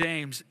believe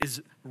James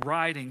is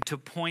writing to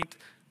point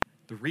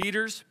the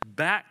readers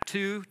back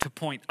to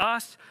point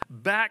us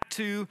back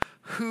to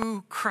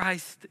who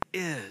Christ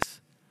is.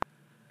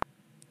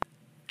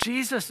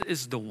 Jesus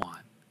is the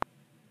one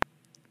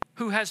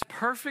who has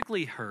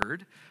perfectly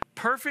heard,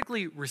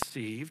 perfectly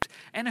received,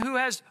 and who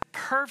has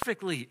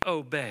perfectly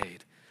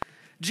obeyed.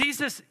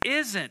 Jesus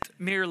isn't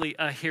merely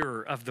a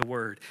hearer of the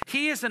word.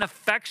 He is an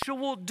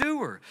effectual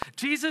doer.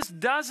 Jesus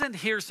doesn't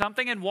hear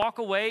something and walk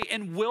away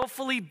and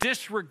willfully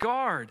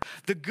disregard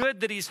the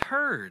good that he's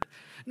heard.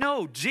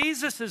 No,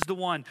 Jesus is the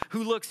one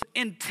who looks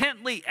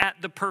intently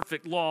at the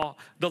perfect law,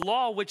 the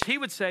law which he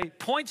would say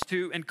points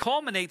to and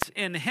culminates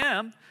in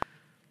him.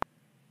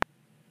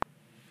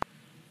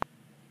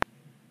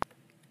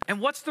 And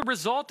what's the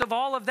result of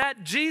all of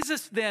that?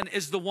 Jesus then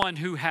is the one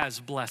who has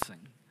blessing.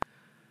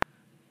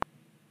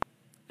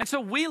 And so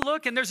we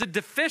look and there's a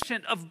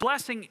deficiency of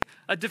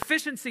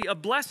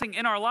blessing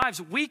in our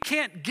lives. We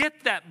can't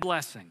get that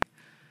blessing.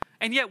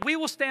 And yet we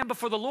will stand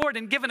before the Lord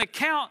and give an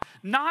account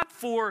not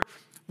for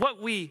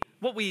what we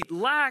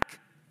lack.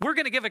 We're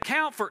going to give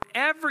account for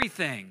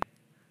everything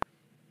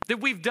that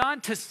we've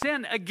done to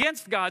sin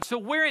against God. So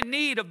we're in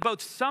need of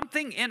both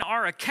something in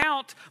our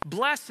account,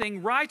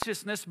 blessing,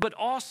 righteousness, but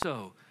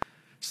also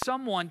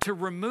someone to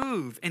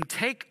remove and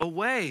take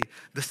away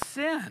the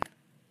sin.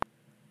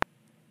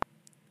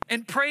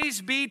 And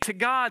praise be to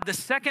God, the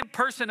second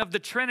person of the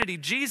Trinity,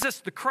 Jesus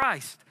the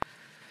Christ.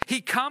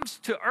 He comes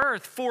to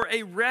earth for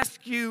a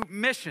rescue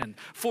mission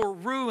for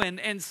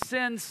ruined and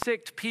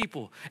sin-sick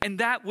people. And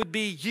that would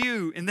be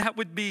you, and that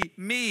would be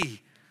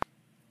me.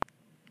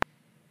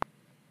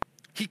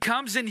 He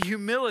comes in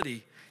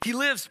humility. He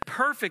lives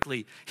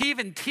perfectly. He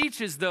even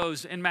teaches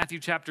those in Matthew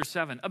chapter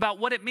 7 about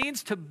what it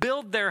means to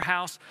build their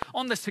house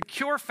on the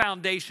secure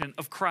foundation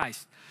of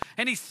Christ.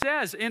 And he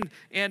says in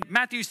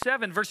Matthew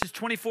 7, verses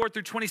 24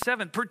 through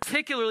 27,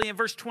 particularly in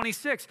verse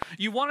 26,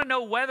 you want to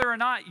know whether or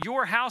not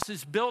your house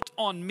is built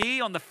on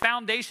me, on the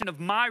foundation of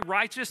my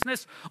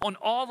righteousness, on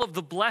all of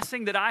the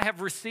blessing that I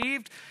have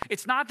received?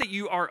 It's not that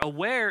you are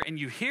aware and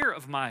you hear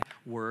of my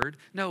word.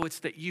 No, it's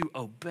that you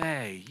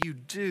obey, you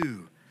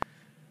do.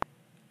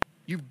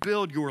 You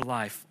build your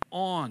life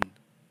on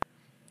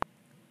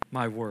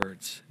my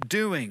words,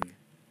 doing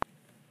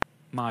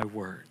my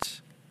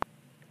words.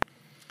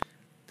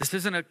 This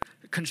isn't a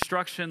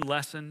construction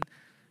lesson.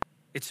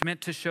 It's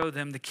meant to show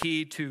them the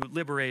key to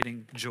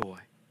liberating joy.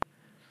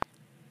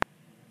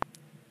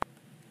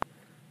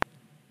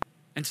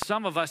 And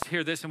some of us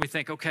hear this and we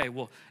think, okay,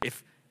 well,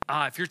 if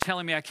you're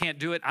telling me I can't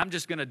do it, I'm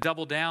just going to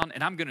double down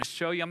and I'm going to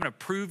show you, I'm going to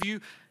prove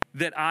you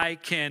that I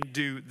can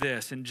do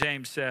this. And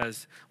James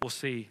says, we'll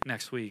see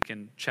next week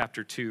in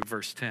chapter 2,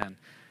 verse 10,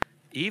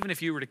 even if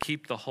you were to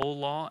keep the whole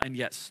law and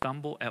yet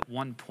stumble at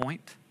one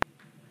point,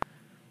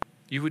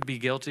 you would be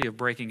guilty of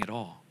breaking it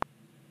all.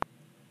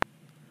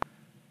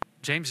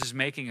 James is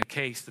making a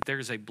case that there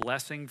is a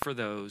blessing for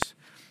those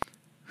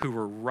who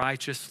are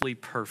righteously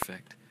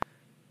perfect.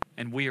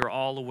 And we are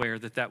all aware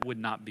that that would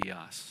not be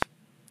us.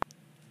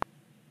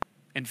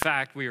 In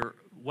fact, we are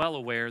well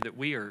aware that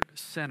we are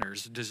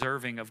sinners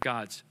deserving of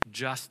God's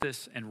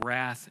justice and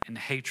wrath and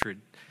hatred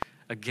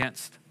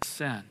against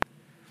sin.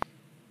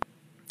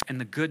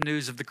 And the good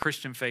news of the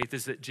Christian faith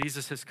is that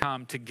Jesus has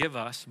come to give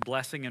us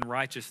blessing and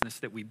righteousness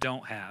that we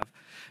don't have,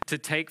 to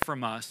take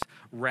from us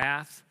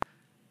wrath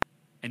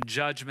and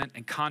judgment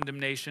and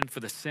condemnation for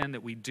the sin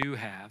that we do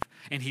have.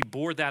 And he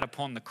bore that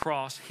upon the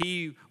cross.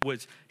 2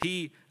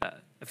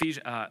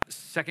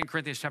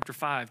 Corinthians chapter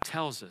 5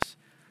 tells us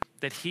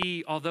that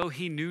he, although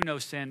he knew no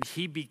sin,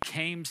 he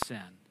became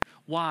sin.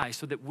 Why?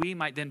 So that we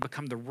might then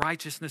become the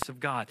righteousness of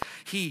God.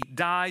 He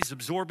dies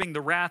absorbing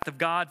the wrath of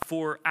God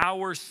for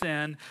our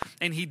sin,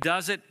 and he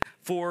does it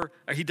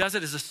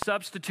as a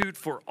substitute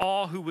for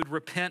all who would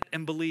repent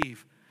and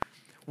believe.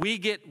 We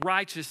get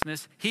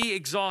righteousness. He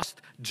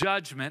exhausts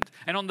judgment.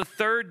 And on the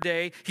third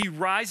day, he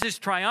rises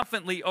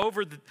triumphantly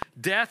over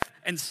death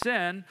and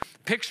sin,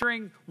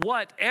 picturing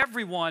what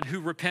everyone who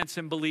repents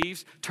and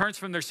believes, turns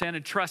from their sin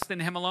and trusts in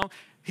him alone.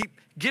 He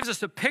gives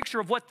us a picture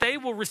of what they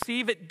will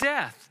receive at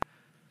death,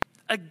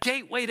 a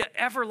gateway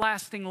to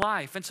everlasting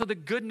life. And so the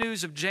good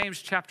news of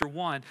James chapter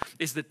 1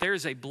 is that there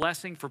is a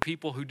blessing for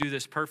people who do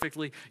this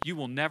perfectly. You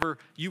will never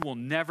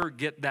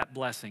get that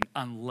blessing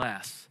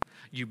unless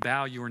you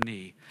bow your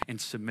knee in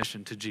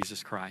submission to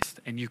Jesus Christ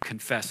and you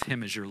confess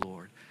him as your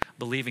Lord,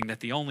 believing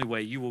that the only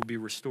way you will be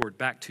restored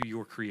back to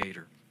your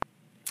Creator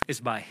is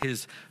by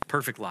his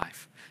perfect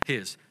life,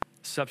 his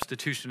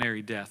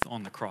substitutionary death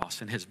on the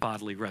cross, and his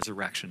bodily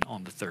resurrection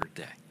on the third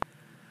day.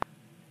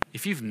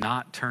 If you've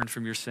not turned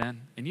from your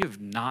sin and you have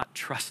not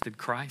trusted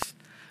Christ,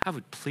 I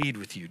would plead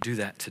with you, do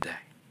that today.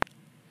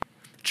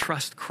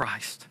 Trust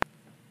Christ.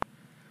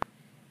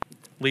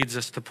 Leads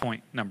us to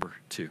point number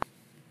 2.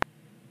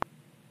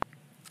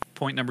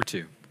 Point number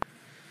 2.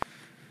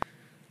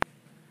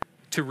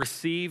 To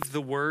receive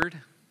the word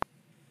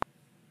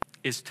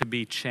is to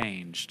be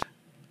changed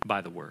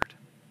by the word.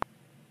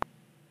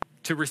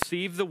 To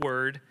receive the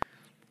word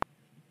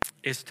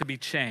is to be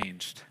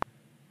changed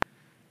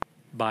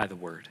by the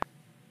word.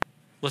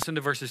 Listen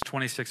to verses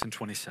 26 and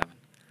 27.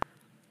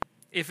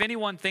 If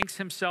anyone thinks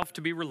himself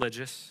to be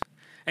religious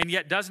and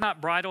yet does not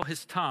bridle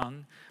his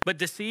tongue, but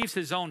deceives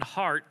his own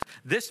heart,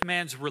 this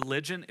man's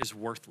religion is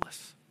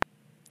worthless.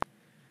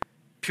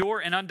 Pure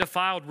and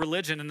undefiled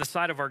religion in the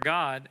sight of our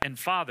God and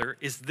Father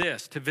is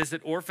this: to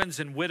visit orphans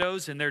and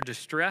widows in their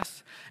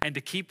distress and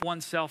to keep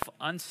oneself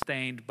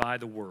unstained by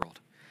the world.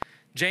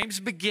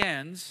 James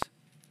begins,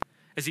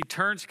 as he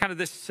turns kind of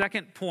this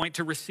second point,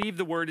 to receive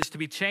the word is to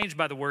be changed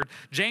by the word.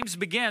 James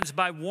begins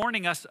by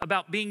warning us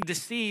about being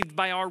deceived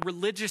by our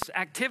religious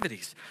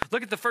activities.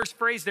 Look at the first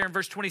phrase there in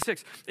verse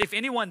 26. If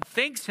anyone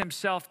thinks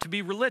himself to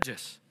be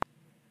religious.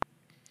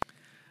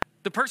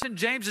 The person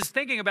James is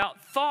thinking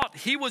about thought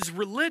he was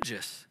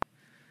religious.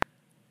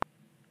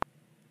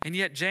 And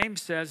yet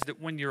James says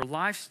that when your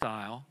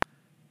lifestyle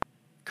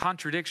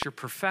contradicts your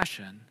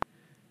profession,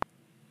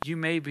 you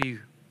may be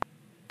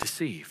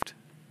deceived.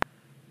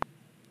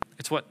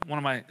 It's what one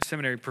of my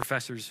seminary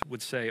professors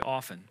would say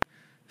often.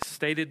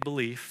 Stated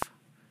belief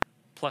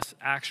plus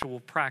actual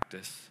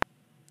practice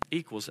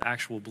equals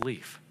actual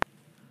belief.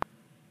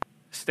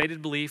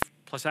 Stated belief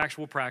plus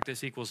actual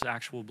practice equals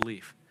actual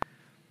belief.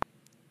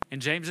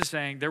 And James is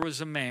saying there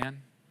was a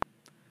man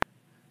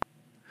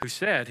who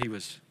said he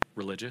was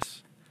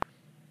religious,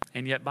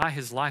 and yet by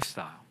his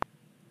lifestyle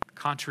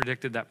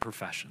contradicted that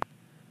profession.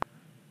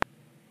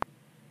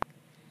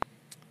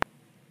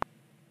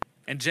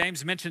 And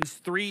James mentions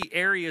 3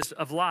 areas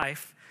of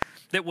life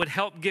that would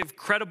help give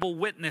credible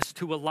witness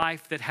to a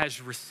life that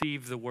has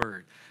received the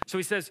word. So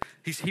he says,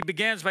 he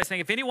begins by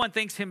saying, if anyone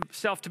thinks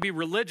himself to be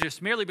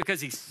religious merely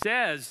because he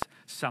says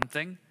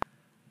something,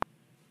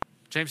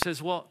 James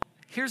says, well,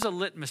 here's a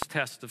litmus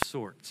test of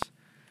sorts.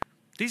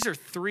 These are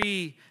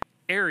 3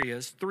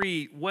 areas,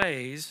 3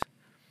 ways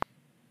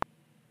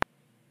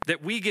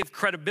that we give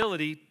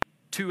credibility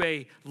to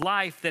a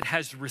life that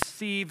has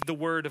received the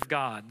word of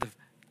God. The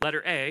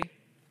letter A,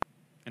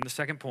 in the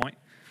second point,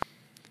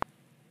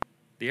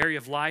 the area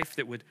of life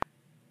that would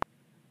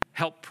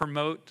help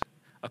promote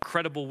a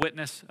credible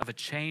witness of a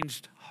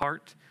changed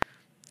heart.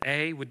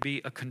 A would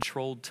be a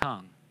controlled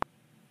tongue.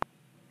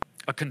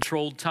 A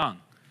controlled tongue.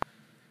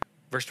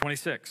 Verse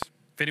 26.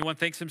 If anyone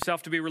thinks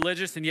himself to be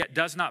religious and yet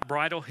does not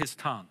bridle his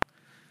tongue,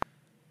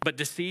 but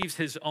deceives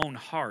his own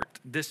heart,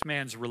 this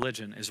man's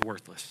religion is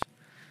worthless.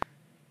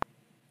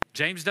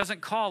 James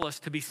doesn't call us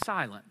to be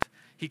silent.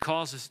 He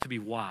calls us to be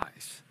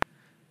wise.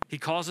 He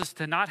calls us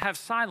to not have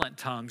silent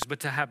tongues, but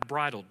to have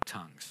bridled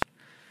tongues.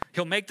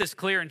 He'll make this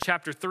clear in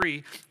chapter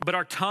 3, but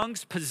our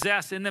tongues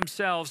possess in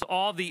themselves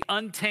all the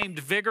untamed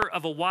vigor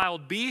of a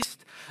wild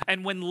beast,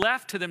 and when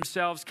left to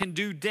themselves can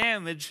do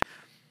damage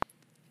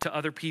to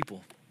other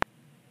people.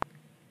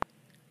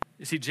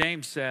 You see,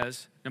 James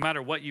says, no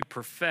matter what you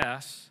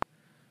profess,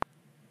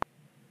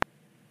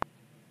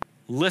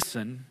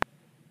 listen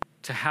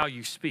to how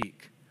you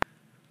speak.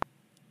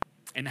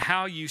 And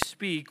how you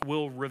speak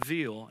will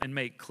reveal and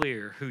make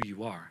clear who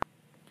you are.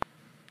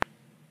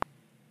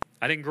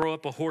 I didn't grow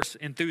up a horse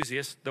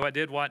enthusiast, though I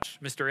did watch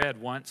Mr. Ed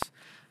once.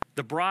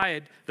 The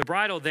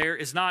bridle there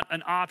is not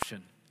an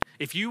option.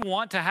 If you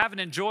want to have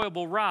an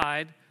enjoyable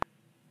ride,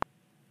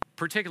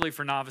 particularly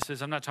for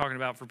novices, I'm not talking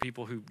about for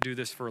people who do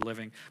this for a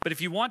living, but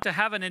if you want to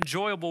have an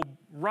enjoyable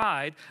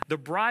ride, the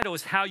bridle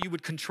is how you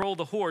would control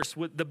the horse.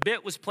 The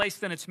bit was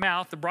placed in its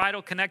mouth, the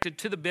bridle connected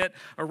to the bit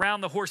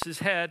around the horse's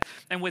head,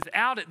 and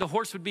without it, the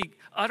horse would be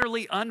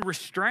utterly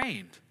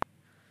unrestrained.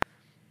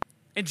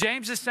 And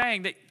James is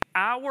saying that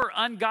our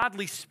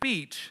ungodly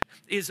speech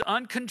is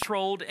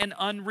uncontrolled and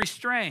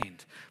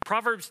unrestrained.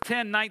 Proverbs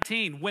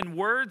 10:19, when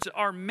words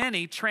are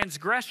many,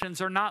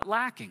 transgressions are not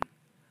lacking.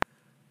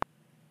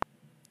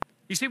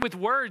 You see, with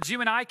words, you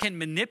and I can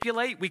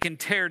manipulate, we can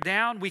tear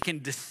down, we can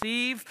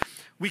deceive,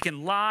 we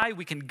can lie,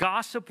 we can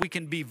gossip, we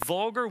can be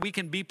vulgar, we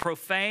can be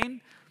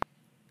profane,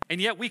 and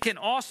yet we can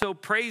also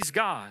praise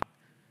God.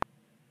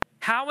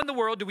 How in the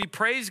world do we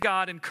praise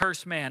God and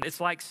curse man? It's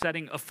like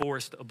setting a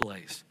forest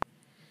ablaze.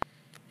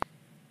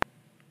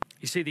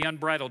 You see, the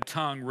unbridled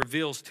tongue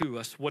reveals to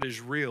us what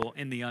is real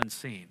in the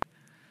unseen,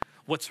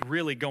 what's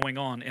really going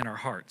on in our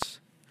hearts.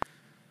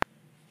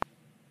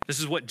 This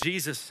is what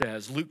Jesus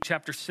says, Luke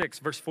chapter 6,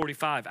 verse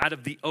 45. Out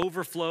of the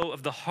overflow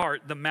of the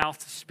heart, the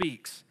mouth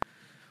speaks.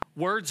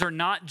 Words are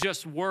not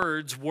just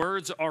words,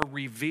 words are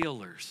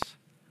revealers.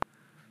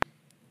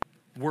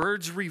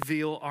 Words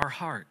reveal our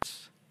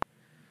hearts.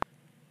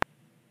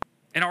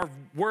 And our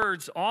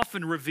words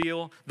often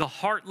reveal the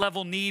heart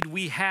level need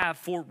we have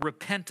for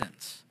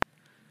repentance.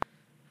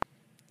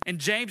 And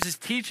James is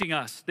teaching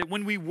us that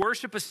when we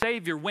worship a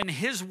Savior, when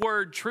His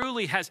word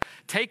truly has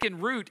taken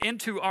root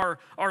into our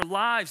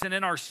lives and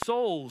in our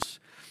souls,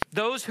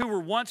 those who were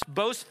once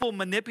boastful,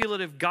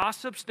 manipulative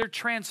gossips, they're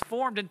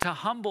transformed into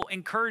humble,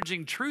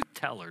 encouraging truth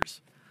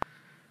tellers.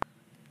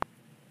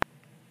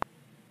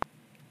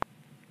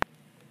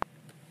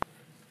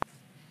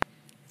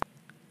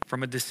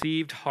 From a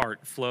deceived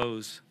heart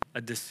flows a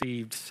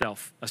deceived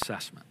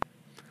self-assessment.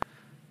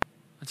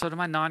 And so to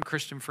my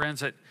non-Christian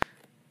friends,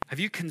 have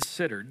you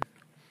considered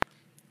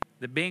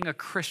that being a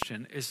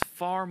Christian is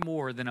far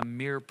more than a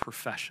mere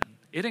profession?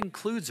 It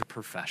includes a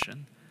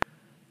profession,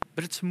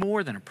 but it's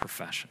more than a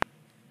profession.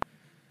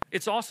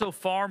 It's also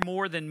far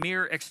more than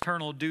mere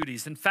external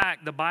duties. In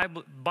fact, the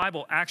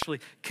Bible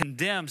actually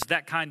condemns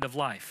that kind of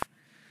life.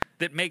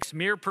 that makes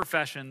mere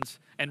professions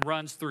and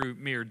runs through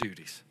mere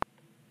duties.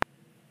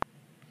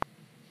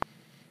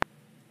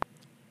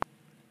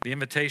 The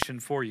invitation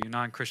for you,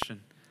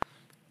 non-Christian,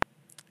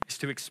 is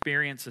to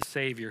experience a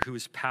Savior who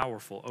is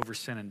powerful over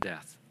sin and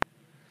death.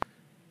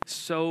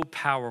 So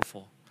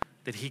powerful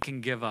that he can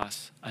give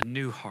us a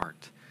new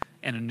heart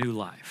and a new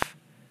life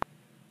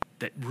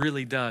that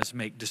really does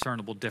make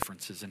discernible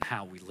differences in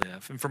how we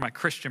live. And for my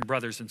Christian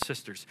brothers and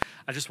sisters,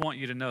 I just want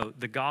you to know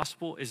the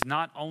gospel is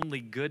not only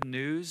good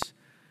news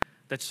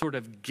that sort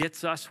of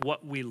gets us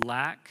what we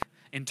lack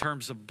in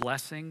terms of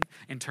blessing,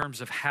 in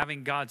terms of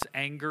having God's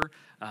anger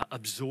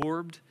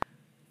absorbed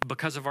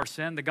because of our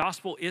sin. The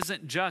gospel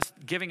isn't just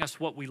giving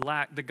us what we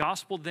lack. The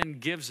gospel then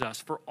gives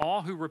us, for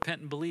all who repent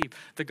and believe,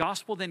 the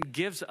gospel then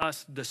gives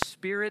us the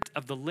Spirit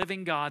of the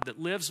living God that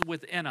lives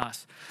within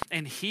us,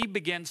 and he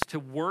begins to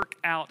work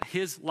out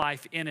his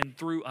life in and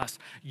through us.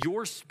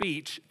 Your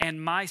speech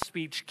and my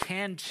speech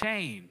can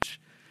change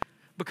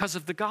because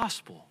of the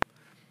gospel.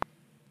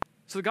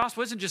 So the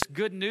gospel isn't just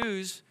good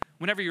news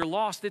whenever you're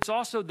lost. It's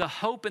also the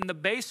hope and the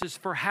basis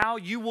for how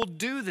you will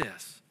do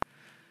this.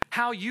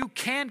 How you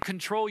can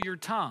control your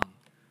tongue.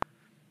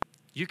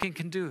 You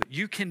can do it.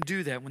 You can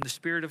do that when the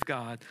Spirit of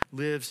God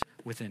lives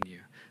within you.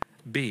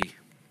 B,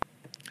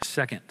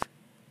 second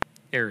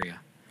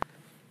area.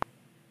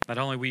 Not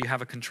only will you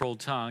have a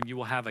controlled tongue, you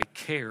will have a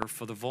care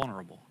for the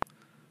vulnerable.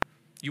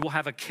 You will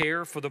have a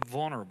care for the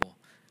vulnerable.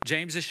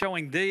 James is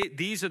showing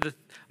these are the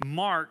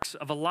marks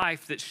of a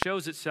life that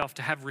shows itself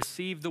to have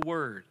received the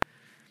word.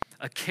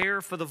 A care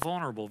for the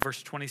vulnerable,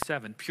 verse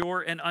 27.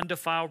 Pure and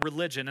undefiled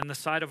religion in the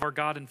sight of our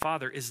God and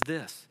Father is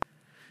this,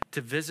 to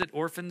visit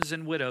orphans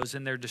and widows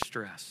in their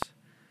distress.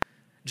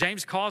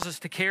 James calls us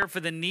to care for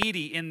the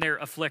needy in their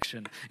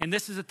affliction. And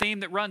this is a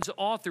theme that runs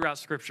all throughout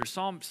Scripture.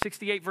 Psalm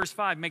 68, verse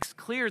 5 makes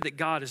clear that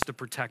God is the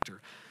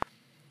protector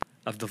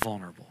of the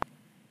vulnerable.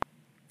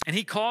 And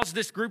he calls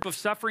this group of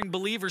suffering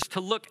believers to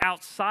look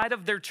outside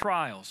of their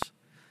trials,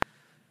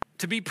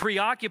 to be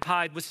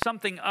preoccupied with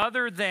something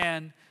other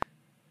than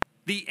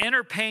the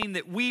inner pain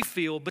that we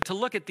feel, but to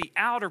look at the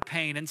outer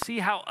pain and see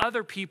how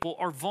other people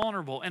are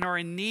vulnerable and are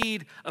in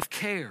need of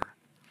care.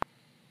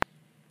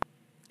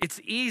 It's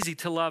easy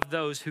to love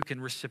those who can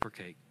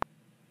reciprocate.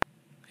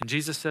 And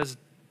Jesus says,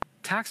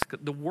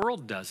 the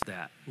world does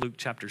that. Luke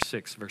chapter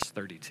 6, verse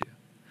 32.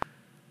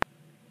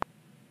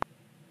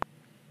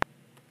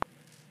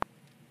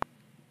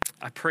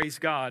 I praise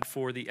God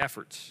for the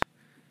efforts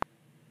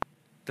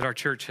that our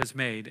church has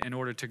made in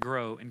order to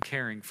grow in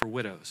caring for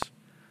widows.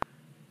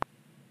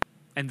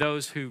 And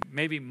those who,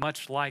 maybe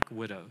much like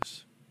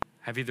widows,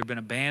 have either been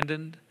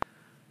abandoned,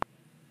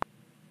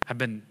 have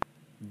been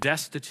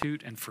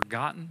destitute and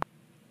forgotten.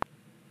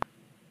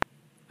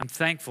 I'm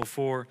thankful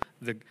for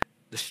the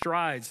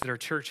strides that our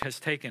church has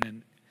taken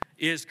and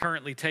is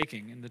currently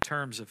taking in the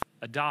terms of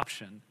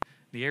adoption,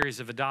 the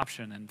areas of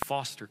adoption and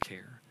foster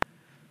care.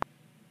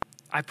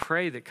 I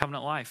pray that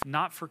Covenant Life,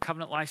 not for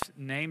Covenant Life's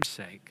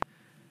namesake,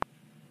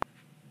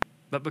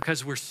 but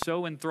because we're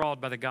so enthralled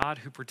by the God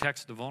who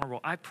protects the vulnerable,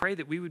 I pray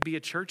that we would be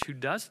a church who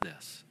does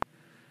this.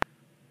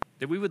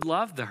 That we would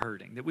love the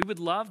hurting, that we would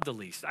love the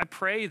least. I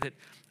pray that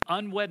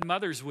unwed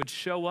mothers would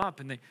show up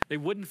and they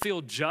wouldn't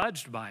feel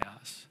judged by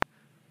us.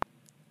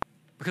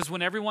 Because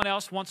when everyone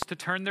else wants to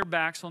turn their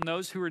backs on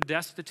those who are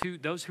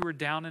destitute, those who are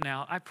down and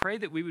out, I pray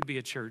that we would be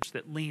a church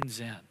that leans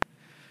in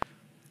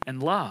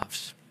and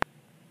loves.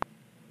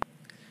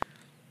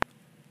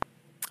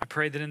 I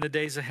pray that in the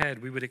days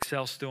ahead we would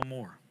excel still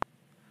more.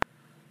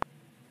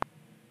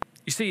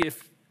 You see,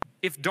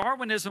 if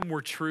Darwinism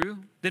were true,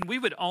 then we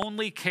would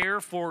only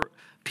care for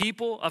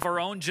people of our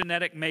own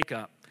genetic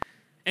makeup.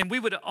 And we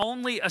would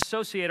only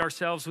associate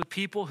ourselves with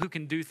people who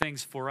can do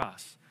things for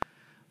us.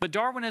 But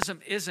Darwinism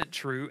isn't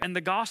true, and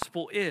the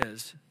gospel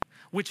is,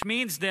 which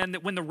means then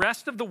that when the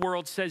rest of the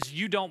world says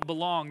you don't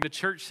belong, the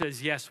church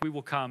says, yes, we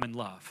will come and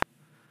love.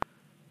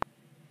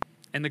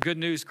 And the good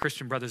news,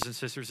 Christian brothers and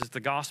sisters, is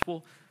the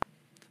gospel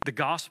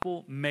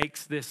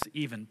makes this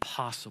even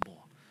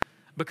possible.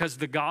 Because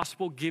the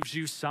gospel gives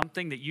you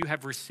something that you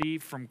have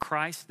received from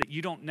Christ that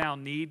you don't now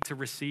need to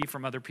receive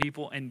from other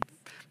people. And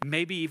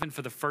maybe even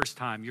for the first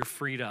time, you're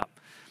freed up.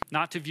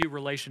 Not to view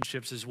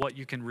relationships as what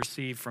you can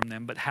receive from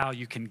them, but how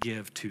you can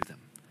give to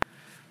them.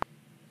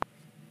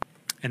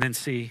 And then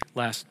C,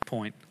 last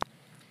point.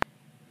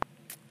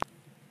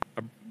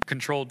 A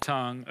controlled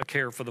tongue, a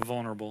care for the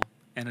vulnerable,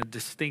 and a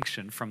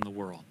distinction from the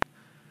world.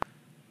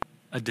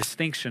 A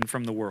distinction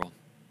from the world.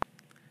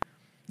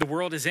 The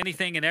world is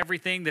anything and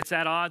everything that's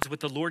at odds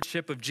with the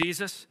lordship of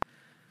Jesus.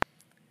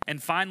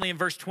 And finally, in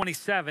verse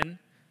 27,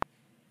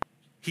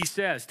 he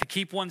says to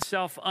keep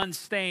oneself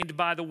unstained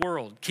by the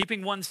world.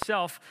 Keeping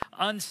oneself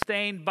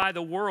unstained by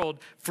the world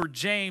for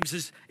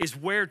James is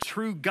where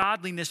true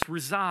godliness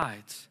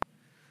resides.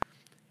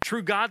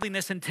 True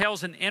godliness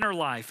entails an inner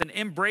life, an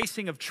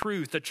embracing of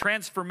truth, a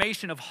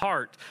transformation of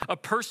heart, a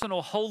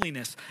personal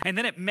holiness, and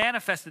then it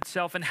manifests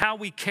itself in how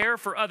we care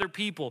for other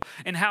people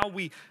and how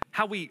we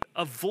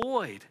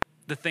avoid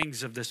the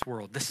things of this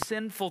world, the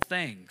sinful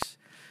things.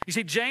 You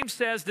see, James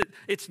says that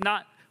it's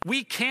not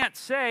We can't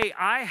say,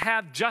 I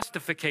have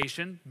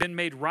justification, been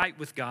made right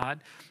with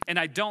God, and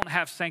I don't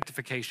have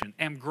sanctification,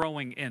 am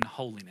growing in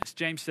holiness.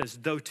 James says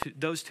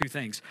those two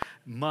things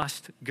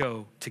must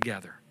go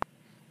together.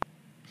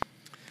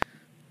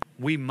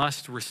 We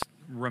must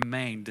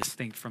remain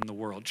distinct from the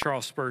world.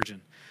 Charles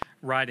Spurgeon,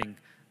 writing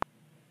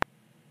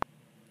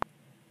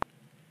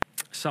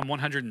some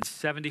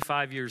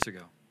 175 years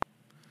ago,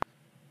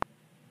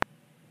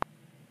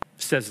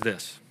 says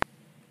this: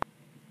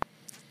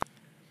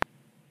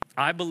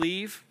 I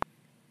believe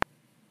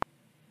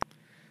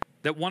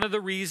that one of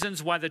the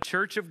reasons why the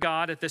Church of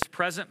God at this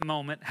present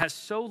moment has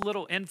so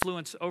little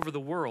influence over the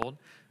world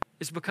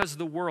is because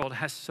the world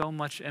has so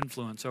much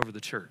influence over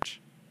the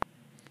church.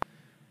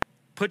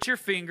 Put your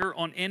finger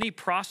on any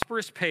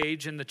prosperous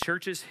page in the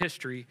church's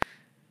history,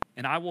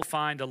 and I will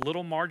find a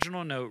little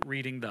marginal note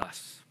reading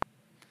thus: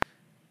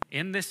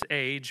 in this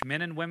age,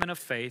 men and women of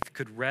faith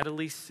could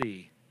readily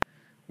see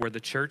where the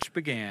church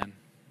began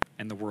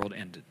and the world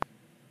ended.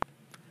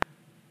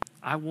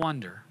 I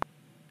wonder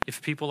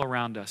if people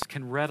around us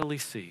can readily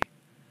see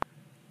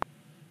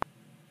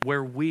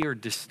where we are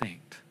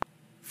distinct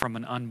from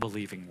an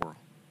unbelieving world.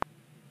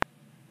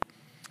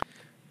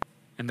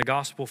 And the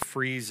gospel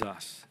frees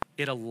us.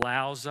 It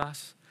allows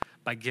us,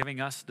 by giving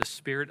us the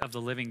Spirit of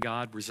the living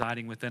God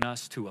residing within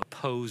us, to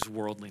oppose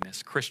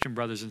worldliness. Christian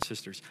brothers and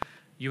sisters,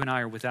 you and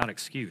I are without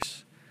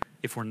excuse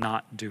if we're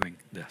not doing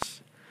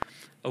this.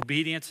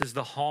 Obedience is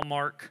the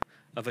hallmark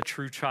of a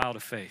true child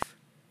of faith.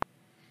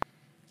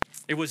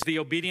 It was the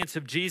obedience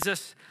of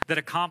Jesus that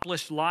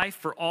accomplished life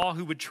for all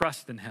who would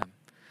trust in him.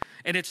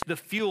 And it's the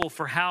fuel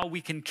for how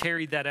we can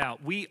carry that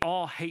out. We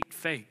all hate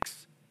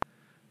fakes.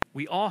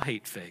 We all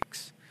hate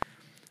fakes,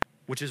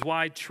 which is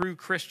why true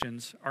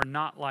Christians are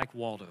not like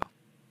Waldo,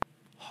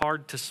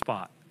 hard to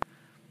spot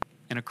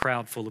in a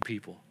crowd full of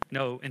people.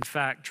 No, in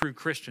fact, true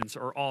Christians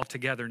are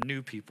altogether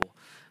new people,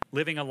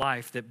 living a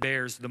life that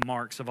bears the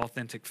marks of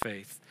authentic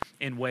faith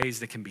in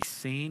ways that can be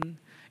seen,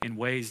 in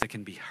ways that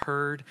can be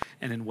heard,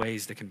 and in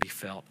ways that can be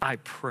felt. I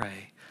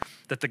pray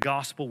that the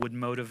gospel would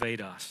motivate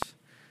us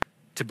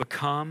to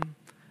become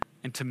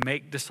and to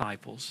make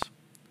disciples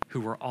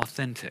who are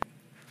authentic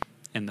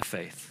in the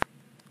faith.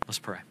 Let's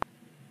pray.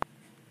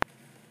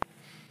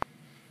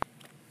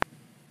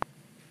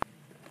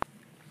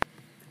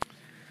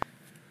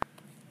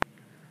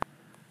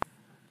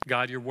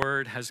 God, your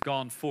word has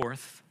gone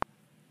forth.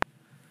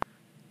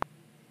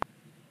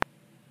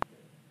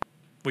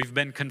 We've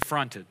been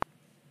confronted.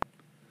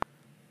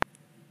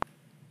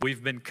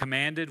 We've been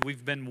commanded.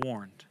 We've been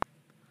warned.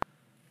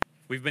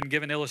 We've been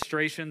given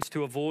illustrations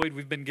to avoid.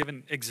 We've been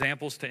given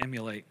examples to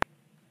emulate.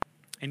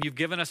 And you've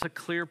given us a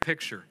clear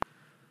picture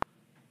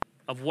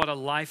of what a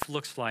life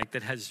looks like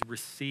that has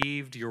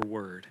received your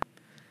word.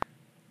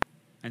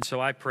 And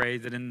so I pray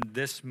that in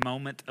this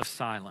moment of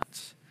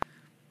silence,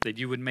 that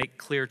you would make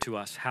clear to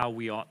us how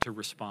we ought to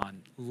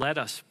respond. Let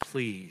us,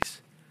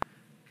 please,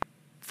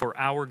 for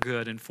our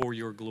good and for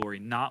your glory,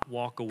 not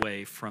walk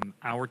away from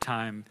our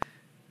time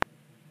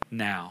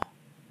now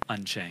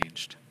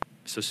unchanged.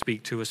 So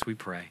speak to us, we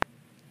pray.